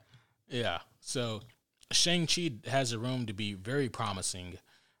 Yeah. So Shang-Chi has a room to be very promising.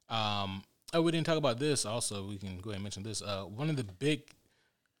 We didn't talk about this. Also, we can go ahead and mention this. One of the big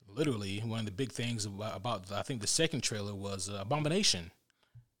things about I think the second trailer was Abomination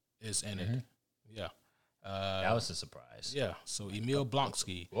is in it. Yeah. That was a surprise. Yeah. So Emil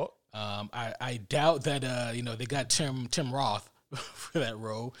Blonsky. What? I doubt that they got Tim Roth for that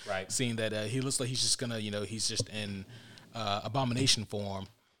role. Right. Seeing that he looks like he's just gonna he's just in Abomination form,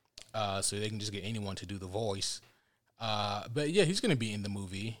 so they can just get anyone to do the voice. But yeah, he's gonna be in the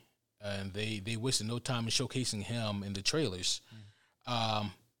movie, and they wasted no time in showcasing him in the trailers.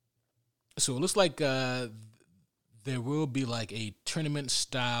 So it looks like there will be like a tournament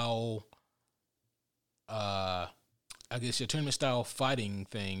style. I guess a tournament style fighting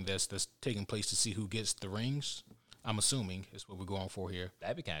thing that's taking place to see who gets the rings. I'm assuming is what we're going for here.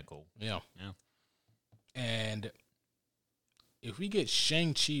 That'd be kind of cool. Yeah. And if we get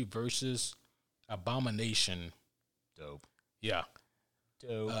Shang-Chi versus Abomination, dope. Yeah.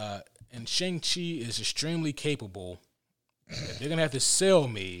 Dope. And Shang-Chi is extremely capable. They're going to have to sell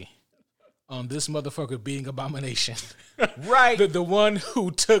me on this motherfucker being Abomination. Right. The one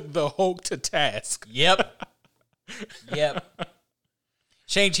who took the Hulk to task. Yep.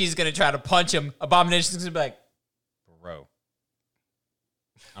 Shang-Chi's going to try to punch him. Abomination's going to be like, bro,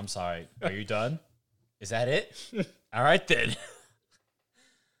 I'm sorry. Are you done? Is that it? All right, then.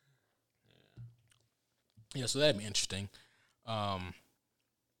 Yeah, so that'd be interesting.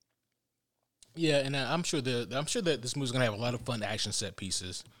 Yeah, and I'm sure that this movie's gonna have a lot of fun action set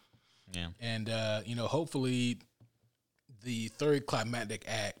pieces. Yeah, and hopefully, the third climactic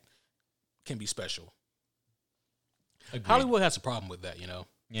act can be special. agreed. Hollywood has a problem with that,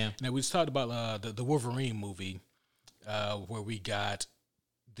 Yeah. Now we just talked about the Wolverine movie, where we got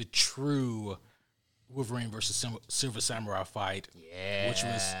the true Wolverine versus Silver Samurai fight. Yeah, which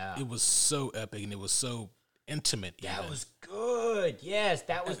was so epic and it was so intimate. That was good. Yes,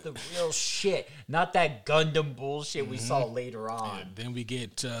 that was the real shit. Not that Gundam bullshit we saw later on. And then we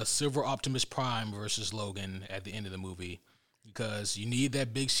get Silver Optimus Prime versus Logan at the end of the movie because you need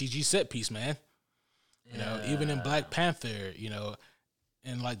that big CG set piece, man. Even in Black Panther,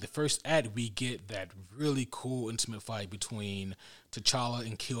 in like the first act, we get that really cool intimate fight between T'Challa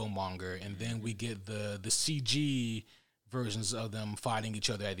and Killmonger, and then we get the CG versions of them fighting each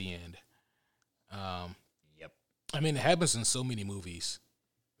other at the end. Yep. I mean, it happens in so many movies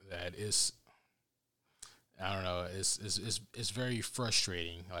that I don't know, it's very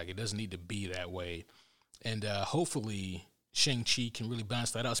frustrating. Like, it doesn't need to be that way. And hopefully Shang-Chi can really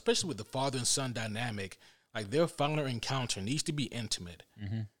balance that out, especially with the father and son dynamic. Like, their final encounter needs to be intimate,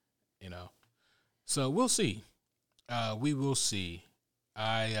 So we'll see. We will see.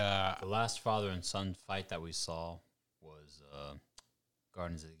 The last father and son fight that we saw was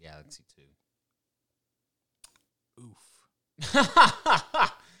Guardians of the Galaxy 2. Oof.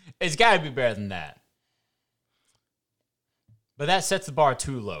 It's got to be better than that. But that sets the bar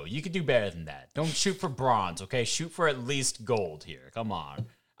too low. You could do better than that. Don't shoot for bronze, okay? Shoot for at least gold here. Come on.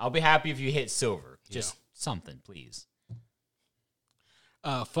 I'll be happy if you hit silver. Just something, please.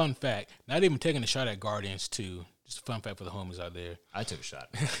 Fun fact. Not even taking a shot at Guardians 2. Just a fun fact for the homies out there. I took a shot.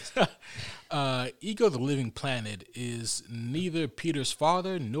 Ego the Living Planet is neither Peter's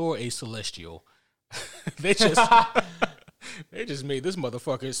father nor a Celestial. They just made this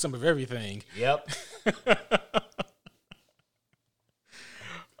motherfucker some of everything. Yep.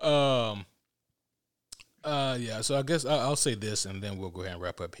 Yeah, so I guess I'll say this and then we'll go ahead and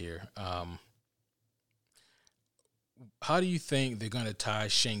wrap up here. How do you think they're going to tie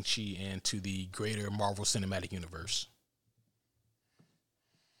Shang-Chi into the greater Marvel Cinematic Universe?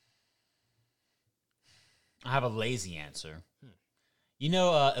 I have a lazy answer.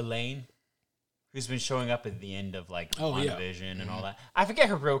 Elaine, who's been showing up at the end of WandaVision and all that. I forget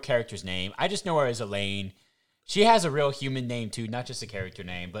her real character's name. I just know her as Elaine. She has a real human name too, not just a character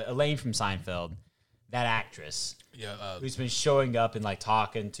name, but Elaine from Seinfeld, that actress. Yeah, who's been showing up and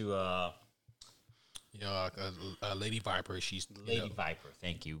talking to Lady Viper. She's Lady Viper.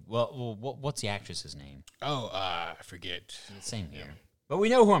 Thank you. Well, what's the actress's name? I forget. Same here. But we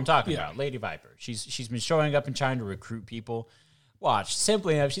know who I'm talking about, Lady Viper. She's been showing up and trying to recruit people. Watch,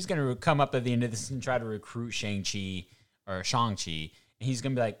 simply enough, she's going to come up at the end of this and try to recruit Shang-Chi, and he's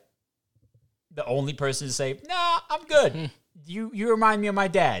going to be like, the only person to say, "Nah, I'm good. You remind me of my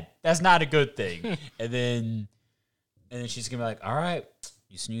dad. That's not a good thing." and then she's going to be like, "All right,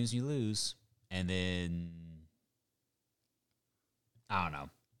 you snooze, you lose." And then I don't know.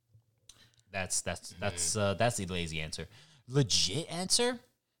 That's the lazy answer. Legit answer?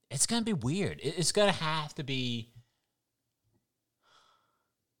 It's gonna be weird. It's gonna have to be.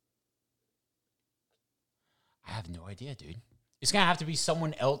 I have no idea, dude. It's gonna have to be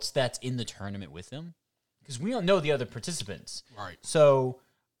someone else that's in the tournament with him, because we don't know the other participants. Right. So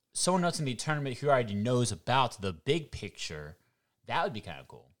someone else in the tournament who already knows about the big picture, that would be kind of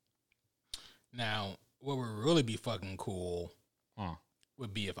cool. Now, what would really be fucking cool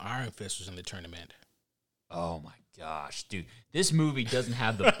would be if Iron Fist was in the tournament. Oh my gosh, dude. This movie doesn't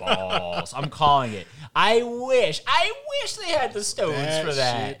have the balls. I'm calling it. I wish they had the stones for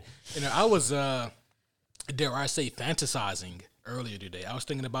that. Shit. I was, dare I say, fantasizing earlier today. I was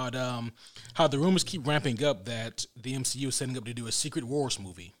thinking about how the rumors keep ramping up that the MCU is setting up to do a Secret Wars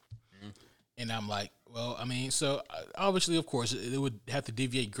movie. And I'm like, well, I mean, so obviously, of course, it would have to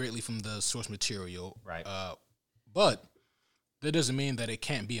deviate greatly from the source material. Right. But that doesn't mean that it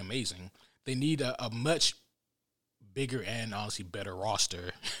can't be amazing. They need a much bigger and honestly better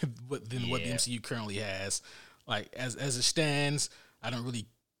roster than what the MCU currently has. Like, as it stands, I don't really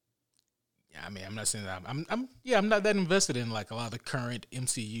Yeah, I mean, I'm not saying that I'm not that invested in like a lot of the current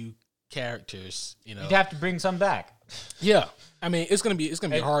MCU characters. You know, You'd have to bring some back. yeah. I mean, it's gonna be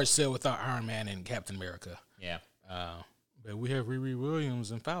a hard sell without Iron Man and Captain America. Yeah. But we have Riri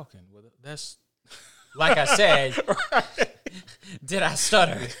Williams and Falcon. Well, that's like I said. Did I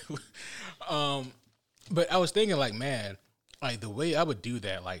stutter? But I was thinking, like, man, like the way I would do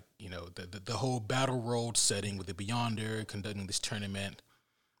that, like, you know, the whole battle road setting with the Beyonder conducting this tournament,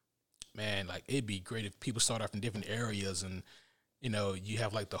 man, like it'd be great if people start off in different areas and, you know, you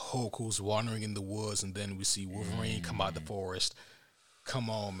have like the Hulk who's wandering in the woods and then we see Wolverine come out the forest. Come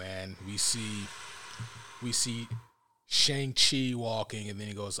on, man. We see Shang-Chi walking and then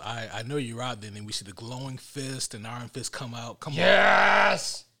he goes, I know you're out there. And then we see the glowing fist and Iron Fist come out. Come on.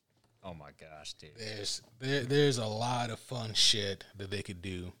 Yes! Oh my gosh, dude. There's a lot of fun shit that they could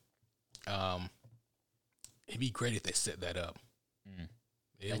do. It'd be great if they set that up.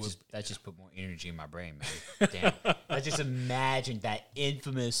 That just put more energy in my brain, man. Damn. I just imagine that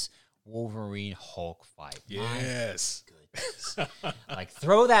infamous Wolverine Hulk fight. Yes. My goodness. Like,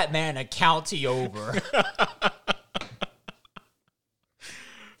 throw that man a county over.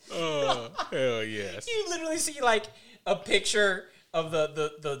 Oh, hell yes. You literally see, like, a picture of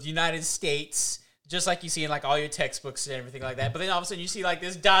the United States, just like you see in, like, all your textbooks and everything like that. But then all of a sudden you see, like,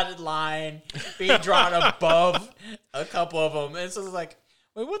 this dotted line being drawn above a couple of them. And so it's like,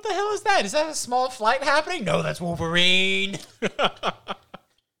 wait, what the hell is that? Is that a small flight happening? No, that's Wolverine.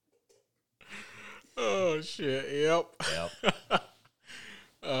 Oh, shit. Yep.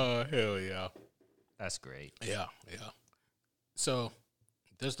 Oh, hell yeah. That's great. Yeah. So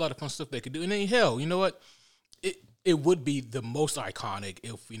there's a lot of fun stuff they could do. And then, hell, you know what? It would be the most iconic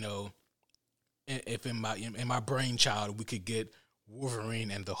if, you know, if in my brainchild we could get Wolverine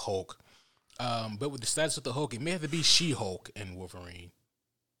and the Hulk. But with the status of the Hulk, it may have to be She-Hulk and Wolverine.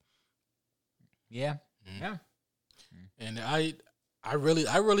 Yeah. Mm-hmm. Yeah. And I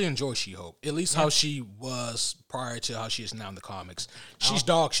really enjoy She-Hulk. At least how she was prior to how she is now in the comics. She's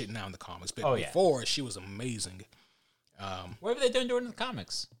dog shit now in the comics, but before she was amazing. What have they done during the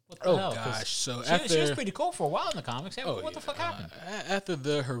comics? What the hell? Gosh! So she was pretty cool for a while in the comics. Hey, what the fuck happened? After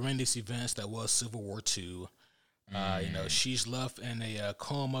the horrendous events that was Civil War II, you know, she's left in a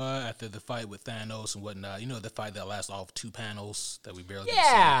coma after the fight with Thanos and whatnot. You know, the fight that lasts off 2 panels that we barely see.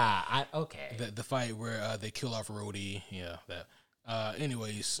 Okay. The fight where they kill off Rhodey. Yeah, that.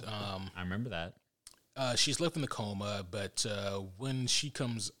 Anyways, I remember that. She's left in the coma, but when she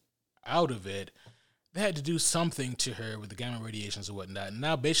comes out of it, they had to do something to her with the gamma radiations and whatnot. And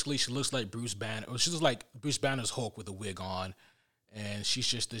now basically she looks like Bruce Banner, or she looks like Bruce Banner's Hulk with a wig on, and she's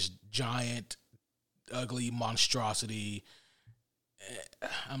just this giant, ugly monstrosity.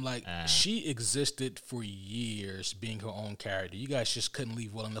 I'm like, she existed for years being her own character. You guys just couldn't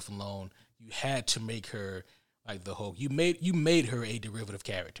leave well enough alone. You had to make her like the Hulk. You made her a derivative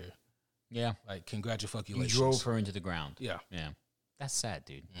character. Yeah. Like, congratulations. You drove her into the ground. Yeah. That's sad,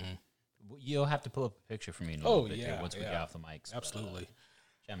 dude. Mm-hmm. You'll have to pull up a picture for me in a little bit here once we get off the mics. Absolutely.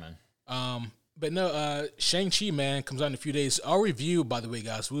 Yeah, man. But no, Shang-Chi, man, comes out in a few days. Our review, by the way,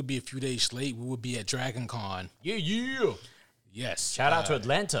 guys, will be a few days late. We will be at Dragon Con. Yeah. Yes. Shout out to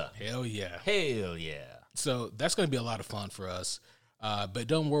Atlanta. Hell yeah. So that's going to be a lot of fun for us. But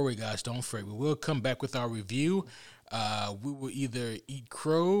don't worry, guys. Don't fret. We will come back with our review. We will either eat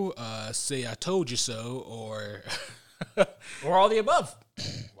crow, say I told you so, or... or all the above.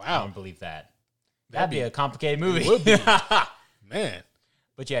 Wow. I don't believe that. That'd be a complicated movie. It would be. Man.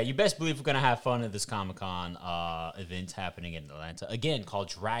 But yeah, you best believe we're going to have fun at this Comic-Con event happening in Atlanta. Again, called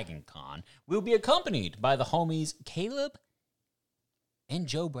Dragon Con. We'll be accompanied by the homies Caleb and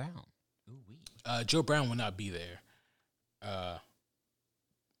Joe Brown. Ooh-wee. Joe Brown will not be there.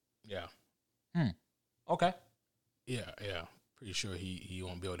 Yeah. Okay. Yeah. Pretty sure he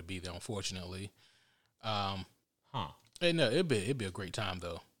won't be able to be there, unfortunately. Hey, no, it'd be a great time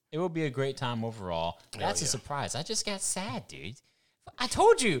though. It will be a great time overall. That's a surprise. I just got sad, dude. I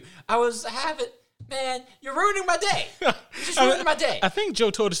told you I was having. Man, you're ruining my day. You're just ruining my day. I think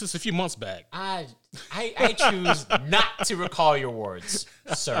Joe told us this a few months back. I choose not to recall your words,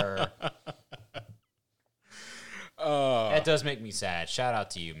 sir. That does make me sad. Shout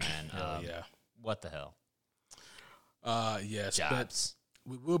out to you, man. Yeah. What the hell? Yes. Jobs. But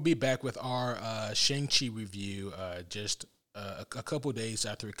we will be back with our Shang-Chi review just a couple days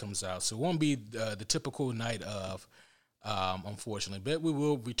after it comes out. So it won't be the typical night of, unfortunately. But we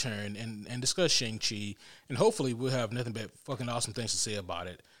will return and discuss Shang-Chi. And hopefully we'll have nothing but fucking awesome things to say about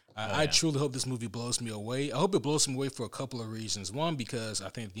it. I truly hope this movie blows me away. I hope it blows me away for a couple of reasons. One, because I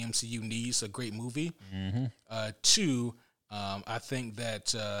think the MCU needs a great movie. Mm-hmm. Two, I think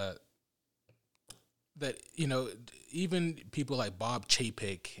that that even people like Bob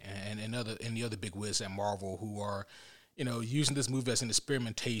Chapek and the other big wigs at Marvel who are using this movie as an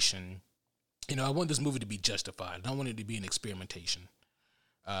experimentation. I want this movie to be justified. I don't want it to be an experimentation.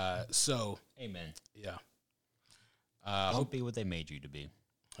 So amen. Yeah. Don't be what they made you to be.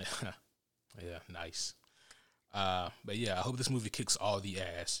 Yeah, nice. But yeah, I hope this movie kicks all the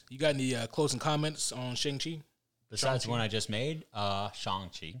ass. You got any closing comments on Shang-Chi? Besides the one I just made,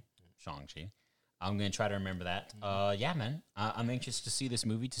 Shang-Chi. I'm going to try to remember that. Yeah, man. I'm anxious to see this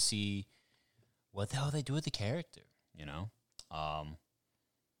movie, to see what the hell they do with the character, And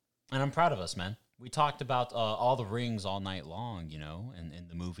I'm proud of us, man. We talked about all the rings all night long, and in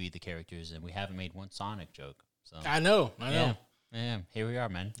the movie, the characters, and we haven't made one Sonic joke. So I know. Yeah, here we are,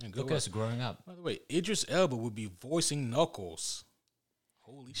 man. Look at us growing up. By the way, Idris Elba would be voicing Knuckles.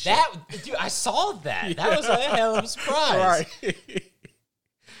 Holy shit. Dude, I saw that. Yeah. That was a hell of a surprise. Right.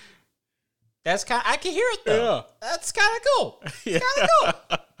 I can hear it, though. Yeah. That's kind of cool. Kind of cool.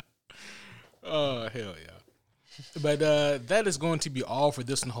 Oh, hell yeah. But that is going to be all for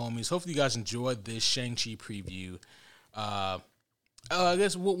this one, homies. Hopefully you guys enjoyed this Shang-Chi preview. I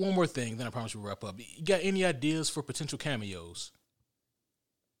guess one more thing, then I promise we'll wrap up. You got any ideas for potential cameos?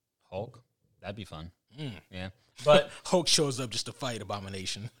 Hulk? That'd be fun. Yeah. But Hulk shows up just to fight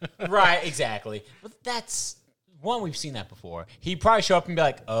Abomination. Right, exactly. But that's one, we've seen that before. He'd probably show up and be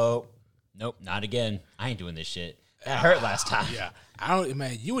like, oh, nope, not again. I ain't doing this shit. That hurt last time. Yeah.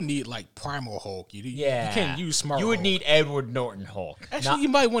 You would need like Primal Hulk. You can't use Smart Hulk. You would need Edward Norton Hulk. Actually, you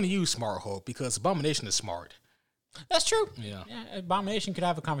might want to use Smart Hulk because Abomination is smart. That's true. Yeah. Abomination could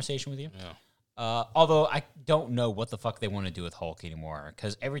have a conversation with you. Yeah. Although I don't know what the fuck they want to do with Hulk anymore,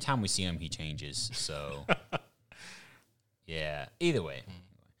 because every time we see him, he changes. So, yeah. Either way,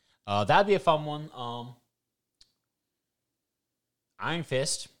 that'd be a fun one. Iron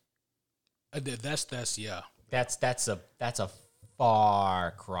Fist. That's yeah. That's a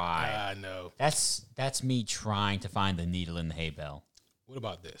far cry. I know. That's me trying to find the needle in the hay bale. What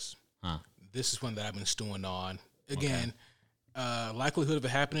about this? Huh? This is one that I've been stewing on. Again, likelihood of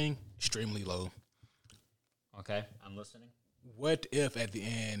it happening, extremely low. Okay, I'm listening. What if at the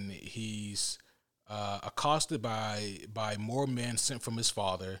end he's accosted by more men sent from his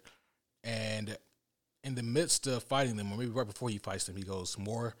father, and in the midst of fighting them, or maybe right before he fights them, he goes,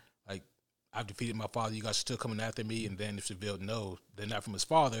 more like, I've defeated my father, you guys are still coming after me, and then it's revealed, no, they're not from his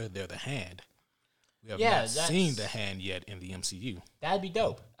father, they're the Hand. We have not seen the Hand yet in the MCU. That'd be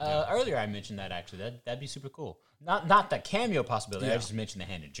dope. Earlier I mentioned that, actually. That'd be super cool. Not that cameo possibility. Yeah. I just mentioned the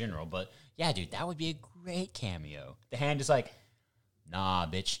Hand in general. But, yeah, dude, that would be a great cameo. The Hand is like, nah,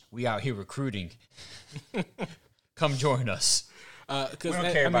 bitch, we out here recruiting. Come join us. We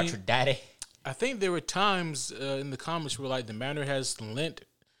don't care about your daddy. I think there were times in the comics where, like, the Manor has lent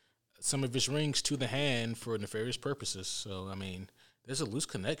some of his rings to the Hand for nefarious purposes. So, I mean, there's a loose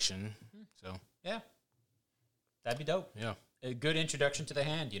connection. So, yeah. That'd be dope. Yeah. A good introduction to the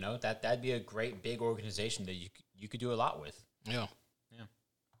Hand, that'd be a great big organization that you could do a lot with. Yeah.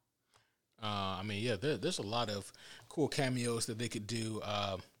 There's a lot of cool cameos that they could do.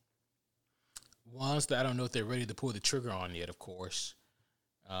 Ones that I don't know if they're ready to pull the trigger on yet, of course.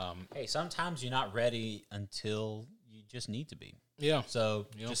 Hey, sometimes you're not ready until you just need to be. Yeah. So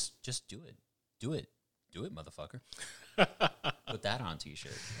just do it. Do it, motherfucker. Put that on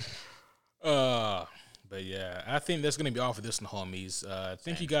t-shirt. But yeah, I think that's going to be all for this one, homies.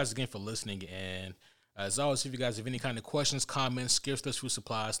 Thank you guys again for listening. And as always, if you guys have any kind of questions, comments, scarce food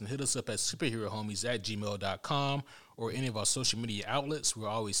supplies, then hit us up at superherohomies@gmail.com or any of our social media outlets. We're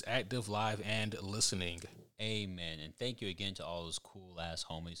always active, live, and listening. Amen. And thank you again to all those cool-ass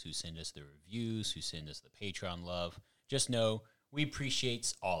homies who send us the reviews, who send us the Patreon love. Just know we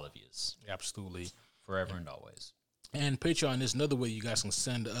appreciate all of yous. Absolutely. Forever and always. And Patreon is another way you guys can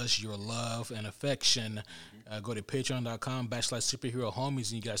send us your love and affection. Go to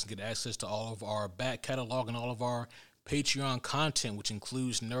patreon.com/superherohomies, and you guys can get access to all of our back catalog and all of our Patreon content, which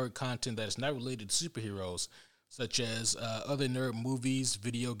includes nerd content that is not related to superheroes, such as other nerd movies,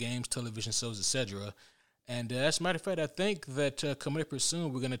 video games, television shows, etc. And as a matter of fact, I think that coming up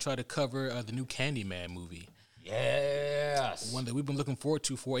soon, we're going to try to cover the new Candyman movie. Yes. One that we've been looking forward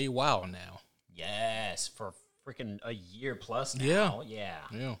to for a while now. Yes, for freaking a year plus now. Yeah.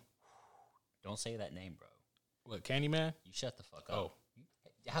 Don't say that name, bro. What, Candyman? You shut the fuck up. Oh.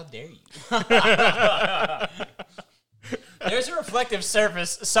 How dare you? There's a reflective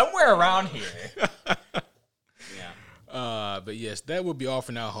surface somewhere around here. But yes, that will be all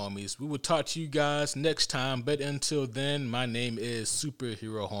for now, homies. We will talk to you guys next time. But until then, my name is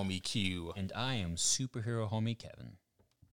Superhero Homie Q. And I am Superhero Homie Kevin.